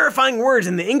 most terrifying words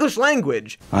in the English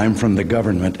language, I'm from the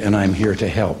government and I'm here to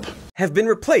help, have been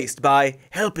replaced by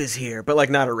help is here, but like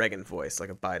not a Reagan voice,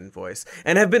 like a Biden voice,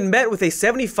 and have been met with a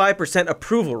 75%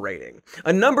 approval rating,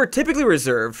 a number typically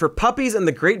reserved for puppies and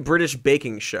the Great British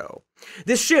Baking Show.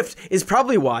 This shift is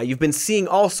probably why you've been seeing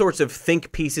all sorts of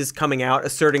think pieces coming out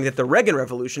asserting that the Reagan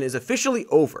Revolution is officially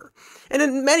over. And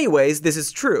in many ways, this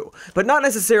is true, but not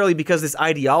necessarily because this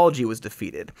ideology was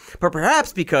defeated, but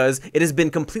perhaps because it has been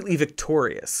completely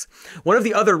victorious. One of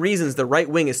the other reasons the right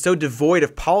wing is so devoid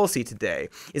of policy today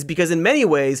is because in many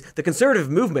ways, the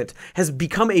conservative movement has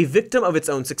become a victim of its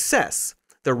own success.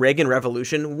 The Reagan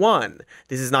Revolution won.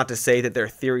 This is not to say that their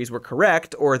theories were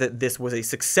correct or that this was a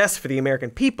success for the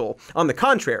American people. On the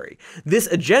contrary, this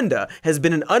agenda has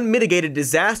been an unmitigated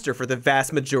disaster for the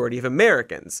vast majority of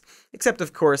Americans, except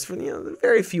of course for the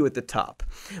very few at the top.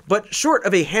 But short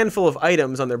of a handful of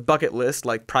items on their bucket list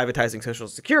like privatizing Social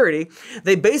Security,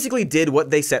 they basically did what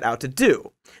they set out to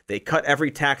do. They cut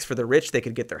every tax for the rich they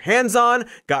could get their hands on,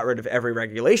 got rid of every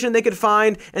regulation they could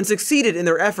find, and succeeded in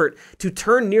their effort to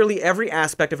turn nearly every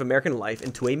aspect of American life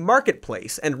into a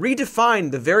marketplace and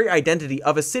redefine the very identity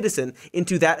of a citizen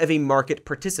into that of a market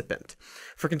participant.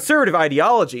 For conservative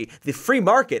ideology, the free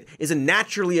market is a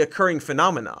naturally occurring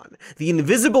phenomenon. The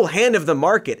invisible hand of the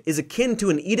market is akin to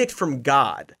an edict from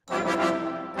God.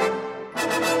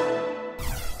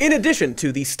 In addition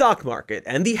to the stock market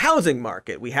and the housing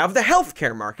market, we have the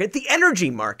healthcare market, the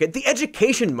energy market, the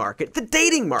education market, the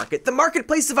dating market, the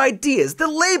marketplace of ideas, the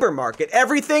labor market.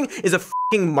 Everything is a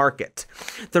market.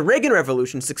 The Reagan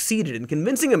Revolution succeeded in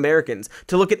convincing Americans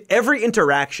to look at every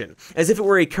interaction as if it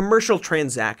were a commercial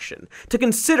transaction, to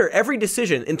consider every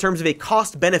decision in terms of a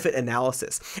cost-benefit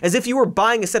analysis, as if you were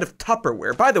buying a set of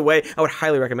Tupperware. By the way, I would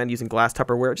highly recommend using glass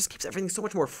Tupperware. It just keeps everything so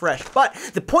much more fresh. But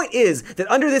the point is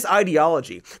that under this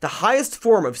ideology, the highest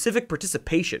form of civic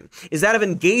participation is that of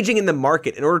engaging in the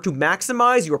market in order to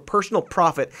maximize your personal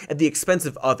profit at the expense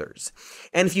of others.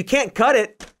 And if you can't cut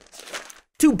it,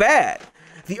 too bad.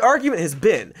 The argument has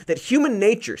been that human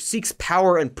nature seeks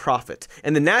power and profit,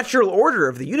 and the natural order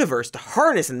of the universe to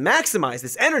harness and maximize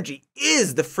this energy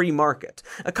is the free market,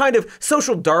 a kind of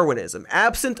social Darwinism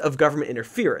absent of government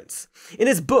interference. In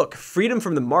his book, Freedom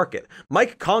from the Market,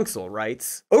 Mike Congsel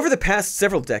writes, "Over the past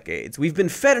several decades, we've been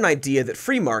fed an idea that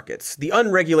free markets, the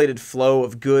unregulated flow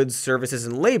of goods, services,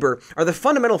 and labor, are the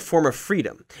fundamental form of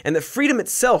freedom, and that freedom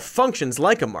itself functions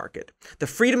like a market. The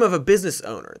freedom of a business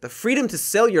owner, the freedom to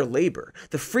sell your labor,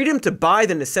 the freedom to buy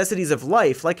the necessities of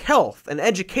life like health and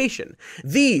education.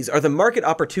 These are the market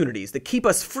opportunities that keep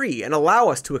us free and allow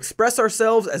us to express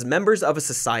ourselves as members of a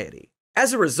society."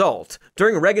 As a result,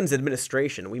 during Reagan's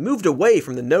administration, we moved away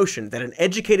from the notion that an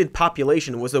educated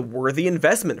population was a worthy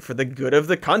investment for the good of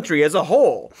the country as a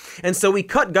whole. And so we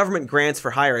cut government grants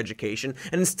for higher education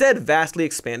and instead vastly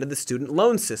expanded the student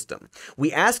loan system.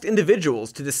 We asked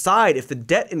individuals to decide if the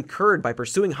debt incurred by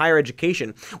pursuing higher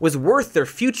education was worth their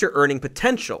future earning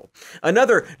potential.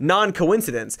 Another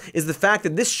non-coincidence is the fact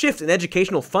that this shift in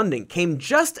educational funding came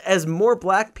just as more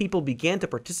black people began to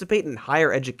participate in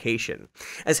higher education.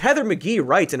 As Heather McGee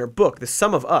writes in her book, The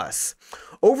Sum of Us,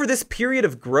 over this period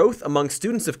of growth among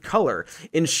students of color,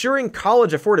 ensuring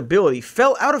college affordability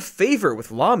fell out of favor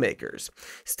with lawmakers.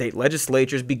 State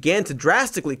legislatures began to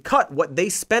drastically cut what they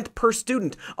spent per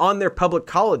student on their public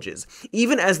colleges,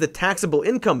 even as the taxable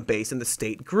income base in the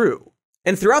state grew.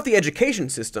 And throughout the education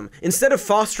system, instead of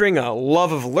fostering a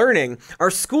love of learning, our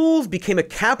schools became a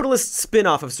capitalist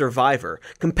spin-off of Survivor,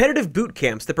 competitive boot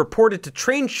camps that purported to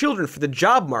train children for the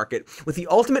job market with the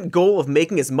ultimate goal of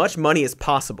making as much money as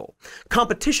possible.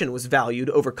 Competition was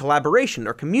valued over collaboration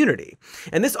or community.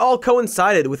 And this all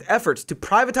coincided with efforts to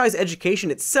privatize education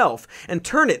itself and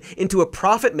turn it into a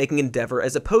profit-making endeavor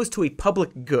as opposed to a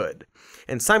public good.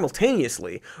 And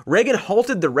simultaneously, Reagan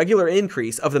halted the regular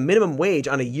increase of the minimum wage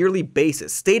on a yearly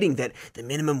basis, stating that the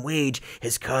minimum wage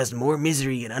has caused more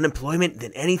misery and unemployment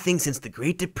than anything since the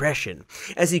Great Depression,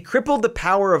 as he crippled the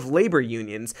power of labor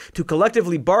unions to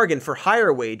collectively bargain for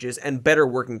higher wages and better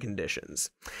working conditions.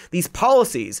 These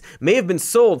policies may have been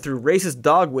sold through racist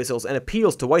dog whistles and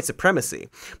appeals to white supremacy,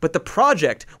 but the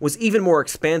project was even more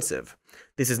expansive.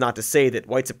 This is not to say that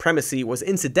white supremacy was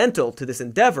incidental to this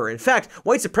endeavor. In fact,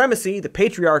 white supremacy, the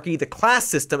patriarchy, the class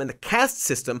system, and the caste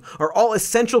system are all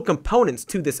essential components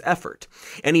to this effort.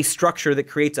 Any structure that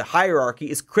creates a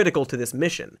hierarchy is critical to this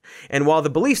mission. And while the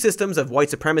belief systems of white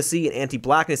supremacy and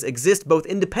anti-blackness exist both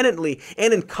independently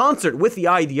and in concert with the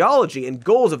ideology and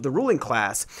goals of the ruling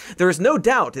class, there is no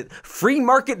doubt that free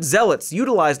market zealots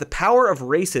utilize the power of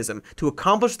racism to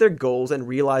accomplish their goals and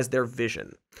realize their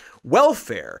vision.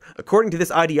 Welfare, according to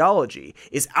this ideology,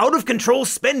 is out-of-control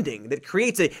spending that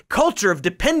creates a culture of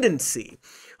dependency.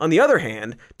 On the other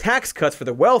hand, tax cuts for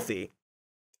the wealthy,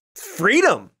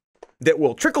 freedom that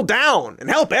will trickle down and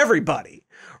help everybody.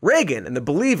 Reagan and the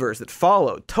believers that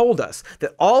followed told us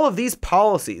that all of these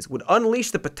policies would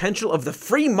unleash the potential of the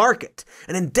free market,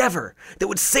 an endeavor that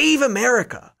would save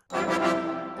America.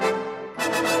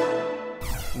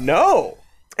 No!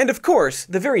 And of course,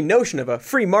 the very notion of a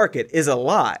free market is a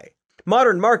lie.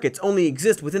 Modern markets only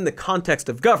exist within the context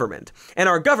of government, and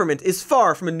our government is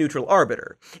far from a neutral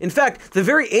arbiter. In fact, the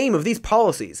very aim of these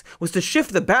policies was to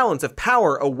shift the balance of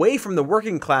power away from the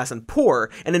working class and poor,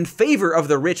 and in favor of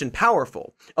the rich and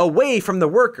powerful, away from the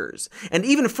workers, and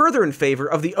even further in favor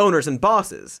of the owners and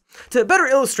bosses. To better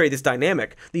illustrate this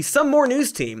dynamic, the Some More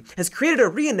News team has created a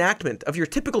reenactment of your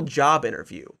typical job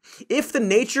interview, if the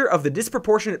nature of the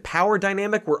disproportionate power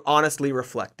dynamic were honestly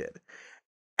reflected.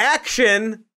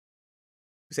 Action!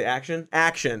 Say action?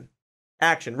 Action.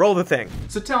 Action. Roll the thing.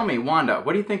 So tell me, Wanda,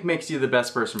 what do you think makes you the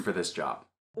best person for this job?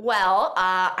 Well,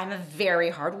 I'm a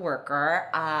very hard worker.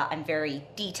 I'm very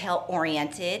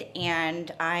detail-oriented,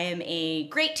 and I'm a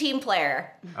great team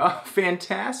player. Oh,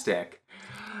 fantastic.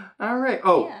 All right.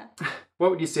 Oh, yeah.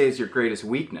 What would you say is your greatest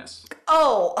weakness?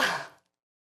 Oh,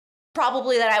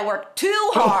 probably that I work too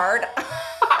hard.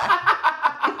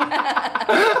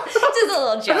 Just a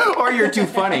little joke. Or you're too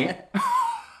funny.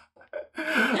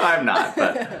 I'm not,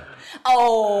 but...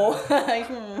 Oh,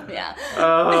 yeah.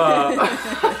 Oh,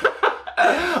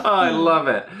 I love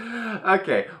it.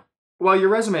 Okay, well, your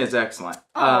resume is excellent.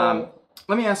 Oh.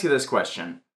 Let me ask you this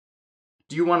question.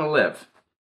 Do you want to live?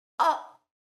 I'm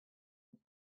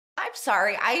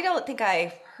sorry. I don't think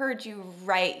I heard you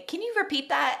right. Can you repeat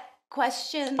that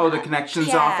question? Oh, the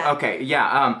connection's off? Okay,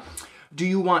 yeah. Do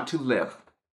you want to live?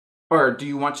 Or do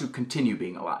you want to continue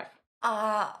being alive?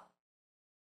 I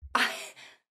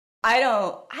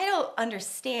don't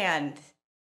understand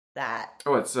that.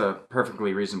 Oh, it's a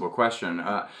perfectly reasonable question.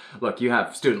 Look, you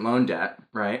have student loan debt,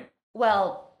 right?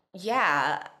 Well,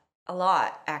 yeah, a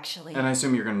lot, actually. And I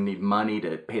assume you're going to need money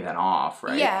to pay that off,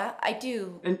 right? Yeah, I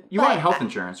do. And you want health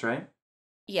insurance, right?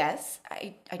 Yes,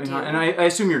 I do. And I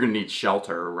assume you're going to need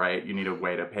shelter, right? You need a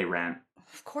way to pay rent.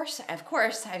 Of course, I've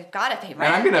got to pay rent.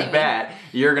 And I'm going to bet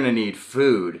you're going to need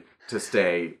food to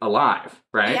stay alive,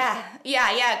 right?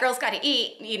 Yeah, girls got to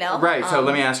eat, you know. Right, so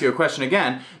let me ask you a question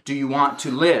again. Do you want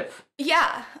to live?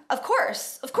 Yeah, of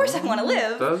course I want to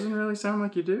live. Doesn't really sound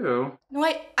like you do.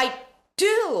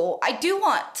 No, I do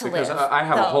want to live. Because I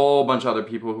have a whole bunch of other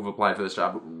people who've applied for this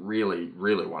job who really,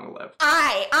 really want to live.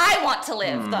 I want to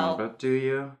live, though. But do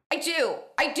you? I do,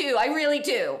 I really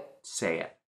do. Say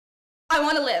it. I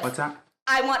want to live. What's that?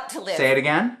 I want to live. Say it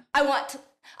again? I want to live.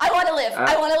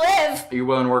 I want to live. Are you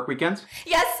willing to work weekends?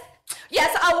 Yes,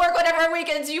 I'll work whatever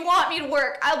weekends you want me to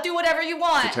work. I'll do whatever you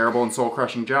want. It's a terrible and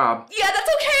soul-crushing job. Yeah, that's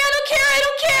okay. I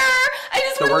don't care. I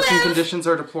just want to live. The working conditions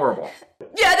are deplorable.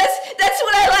 Yeah, that's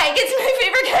what I like. It's my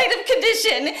favorite kind of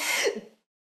condition.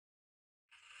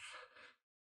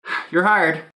 You're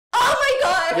hired. Oh my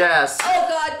God. Yes. Oh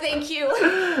God, thank you.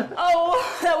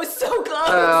 Oh, that was so close.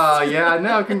 Oh, yeah,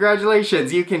 no,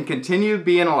 congratulations. You can continue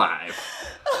being alive.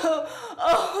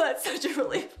 Oh, that's such a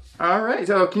relief. All right,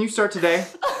 so can you start today?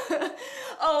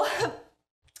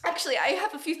 Actually, I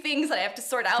have a few things that I have to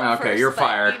sort out first. Okay, you're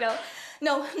fired. You know,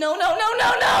 no.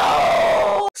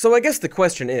 So I guess the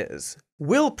question is,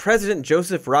 will President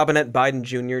Joseph Robinette Biden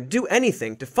Jr. do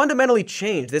anything to fundamentally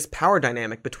change this power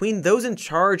dynamic between those in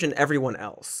charge and everyone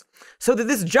else, so that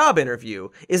this job interview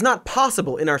is not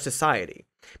possible in our society?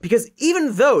 Because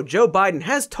even though Joe Biden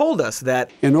has told us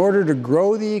that in order to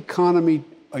grow the economy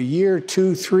a year,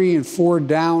 2, 3, and 4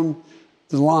 down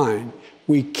the line,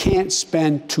 we can't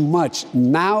spend too much.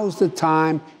 Now's the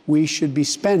time we should be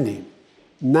spending.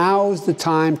 Now's the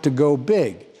time to go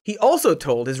big. He also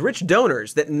told his rich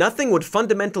donors that nothing would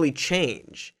fundamentally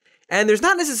change. And there's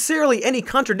not necessarily any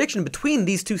contradiction between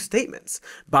these two statements.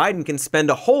 Biden can spend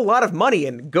a whole lot of money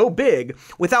and go big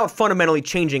without fundamentally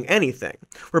changing anything.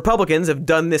 Republicans have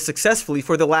done this successfully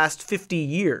for the last 50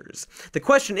 years. The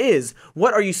question is,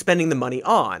 what are you spending the money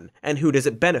on, and who does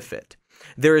it benefit?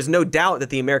 There is no doubt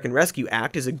that the American Rescue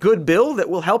Act is a good bill that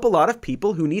will help a lot of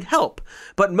people who need help,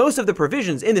 but most of the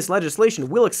provisions in this legislation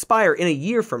will expire in a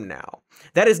year from now.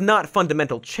 That is not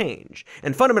fundamental change,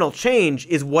 and fundamental change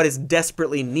is what is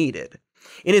desperately needed.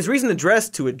 In his recent address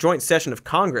to a joint session of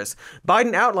Congress,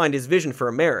 Biden outlined his vision for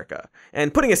America,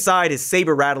 and putting aside his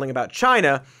saber-rattling about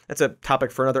China, that's a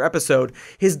topic for another episode,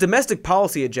 his domestic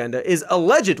policy agenda is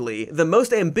allegedly the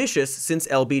most ambitious since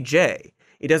LBJ.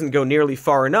 It doesn't go nearly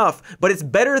far enough, but it's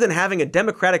better than having a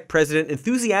Democratic president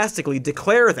enthusiastically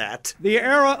declare that the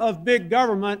era of big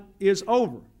government is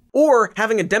over. Or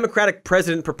having a Democratic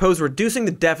president propose reducing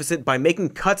the deficit by making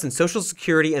cuts in Social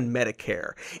Security and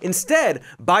Medicare. Instead,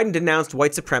 Biden denounced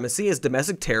white supremacy as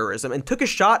domestic terrorism and took a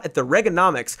shot at the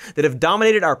Reaganomics that have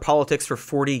dominated our politics for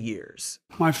 40 years.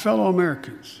 My fellow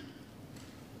Americans,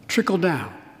 trickle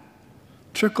down.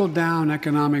 Trickle down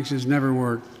economics has never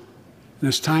worked. And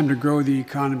it's time to grow the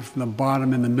economy from the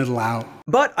bottom and the middle out.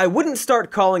 But I wouldn't start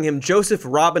calling him Joseph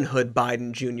Robin Hood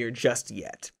Biden Jr. just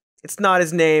yet. It's not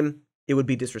his name. It would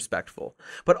be disrespectful.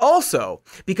 But also,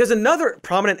 because another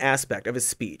prominent aspect of his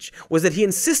speech was that he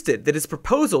insisted that his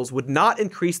proposals would not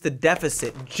increase the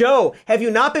deficit. Joe, have you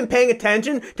not been paying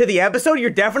attention to the episode you're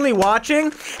definitely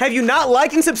watching? Have you not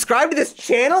liked and subscribed to this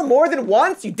channel more than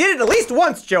once? You did it at least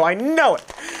once, Joe, I know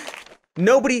it.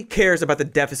 Nobody cares about the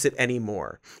deficit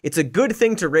anymore. It's a good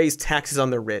thing to raise taxes on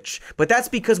the rich, but that's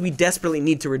because we desperately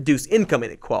need to reduce income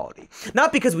inequality,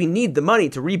 not because we need the money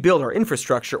to rebuild our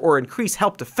infrastructure or increase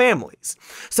help to families.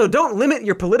 So don't limit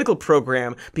your political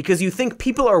program because you think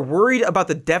people are worried about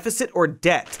the deficit or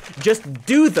debt. Just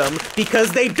do them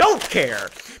because they don't care.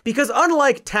 Because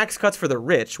unlike tax cuts for the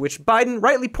rich, which Biden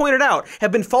rightly pointed out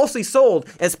have been falsely sold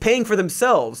as paying for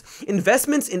themselves,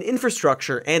 investments in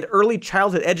infrastructure and early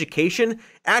childhood education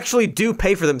actually do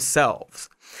pay for themselves.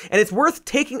 And it's worth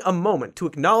taking a moment to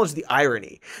acknowledge the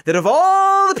irony that of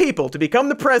all the people to become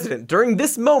the president during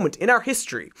this moment in our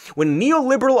history, when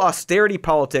neoliberal austerity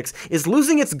politics is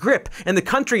losing its grip and the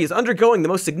country is undergoing the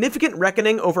most significant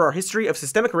reckoning over our history of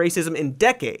systemic racism in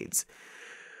decades,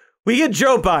 we get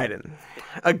Joe Biden.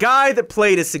 a guy that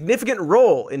played a significant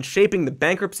role in shaping the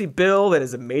bankruptcy bill that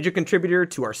is a major contributor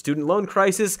to our student loan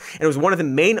crisis, and was one of the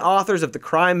main authors of the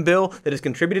crime bill that has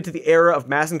contributed to the era of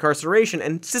mass incarceration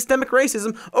and systemic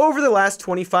racism over the last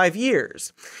 25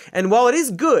 years. And while it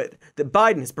is good that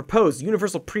Biden has proposed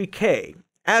universal pre-K,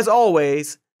 as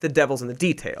always, the devil's in the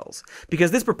details, because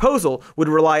this proposal would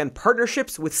rely on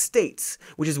partnerships with states,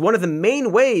 which is one of the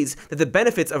main ways that the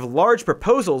benefits of large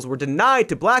proposals were denied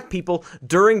to black people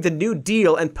during the New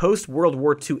Deal and post-World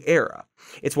War II era.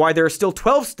 It's why there are still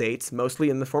 12 states,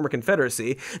 mostly in the former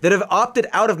Confederacy, that have opted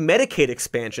out of Medicaid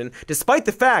expansion, despite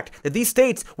the fact that these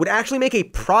states would actually make a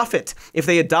profit if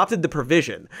they adopted the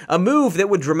provision, a move that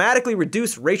would dramatically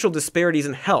reduce racial disparities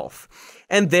in health.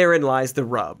 And therein lies the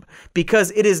rub,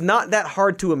 because it is not that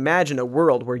hard to imagine a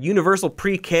world where universal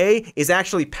pre-K is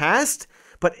actually passed,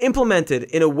 but implemented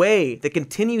in a way that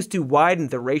continues to widen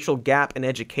the racial gap in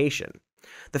education.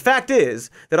 The fact is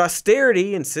that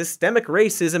austerity and systemic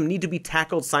racism need to be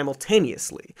tackled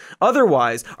simultaneously.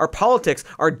 Otherwise, our politics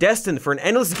are destined for an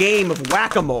endless game of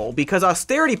whack-a-mole, because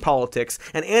austerity politics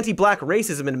and anti-black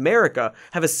racism in America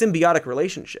have a symbiotic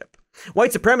relationship.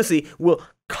 White supremacy will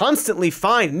constantly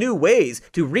find new ways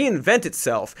to reinvent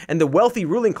itself, and the wealthy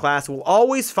ruling class will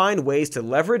always find ways to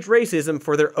leverage racism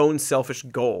for their own selfish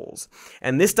goals.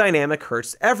 And this dynamic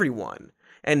hurts everyone.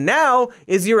 And now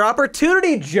is your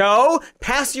opportunity, Joe!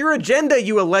 Pass your agenda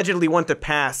you allegedly want to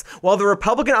pass, while the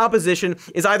Republican opposition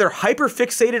is either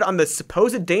hyper-fixated on the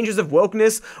supposed dangers of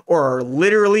wokeness or are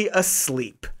literally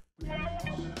asleep.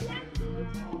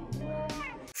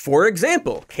 For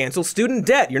example, cancel student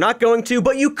debt. You're not going to,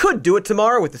 but you could do it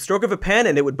tomorrow with the stroke of a pen,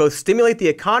 and it would both stimulate the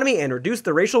economy and reduce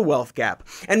the racial wealth gap.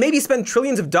 And maybe spend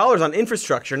trillions of dollars on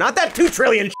infrastructure. Not that $2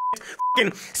 trillion shit, f***ing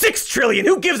 $6 trillion.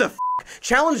 Who gives a f***?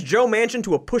 Challenge Joe Manchin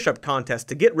to a push-up contest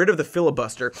to get rid of the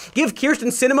filibuster. Give Kirsten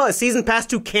Sinema a season pass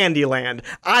to Candyland.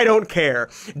 I don't care.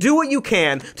 Do what you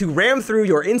can to ram through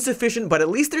your insufficient, but at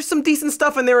least there's some decent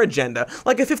stuff in their agenda,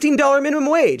 like a $15 minimum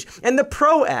wage and the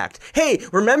PRO Act. Hey,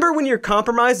 remember when you're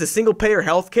compromised, the single-payer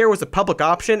healthcare was a public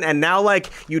option, and now, like,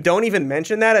 you don't even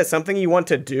mention that as something you want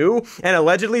to do, and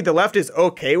allegedly the left is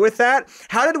okay with that?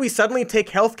 How did we suddenly take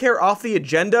healthcare off the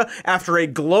agenda after a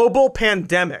global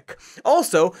pandemic?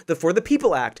 Also, the For the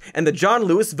People Act and the John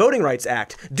Lewis Voting Rights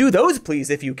Act. Do those, please,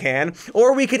 if you can,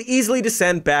 or we could easily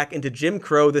descend back into Jim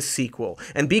Crow the sequel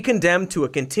and be condemned to a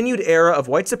continued era of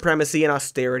white supremacy and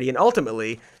austerity and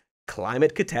ultimately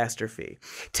climate catastrophe.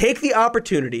 Take the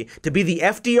opportunity to be the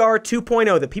FDR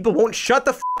 2.0 that people won't shut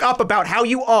the f*** up about how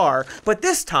you are, but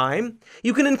this time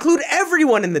you can include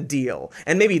everyone in the deal,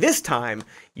 and maybe this time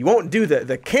you won't do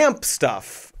the camp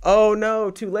stuff. Oh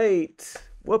no, too late.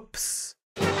 Whoops.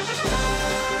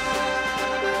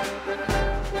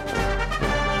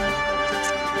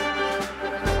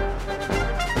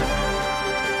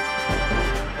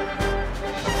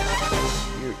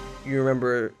 You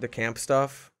remember the camp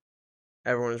stuff?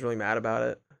 Everyone was really mad about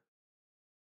it.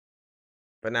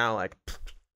 But now, like,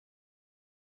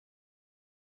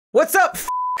 what's up,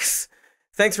 f***s?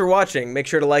 Thanks for watching. Make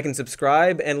sure to like and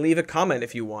subscribe and leave a comment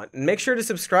if you want. And make sure to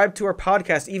subscribe to our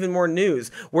podcast, Even More News,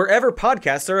 wherever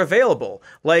podcasts are available,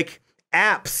 like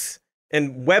apps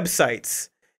and websites.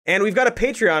 And we've got a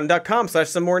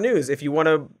patreon.com/somemorenews if you want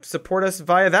to support us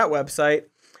via that website.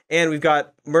 And we've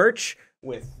got merch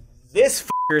with this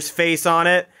f***er's face on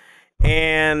it,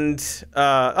 and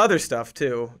other stuff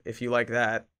too, if you like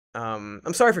that.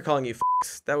 I'm sorry for calling you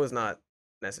f***s. That was not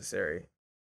necessary.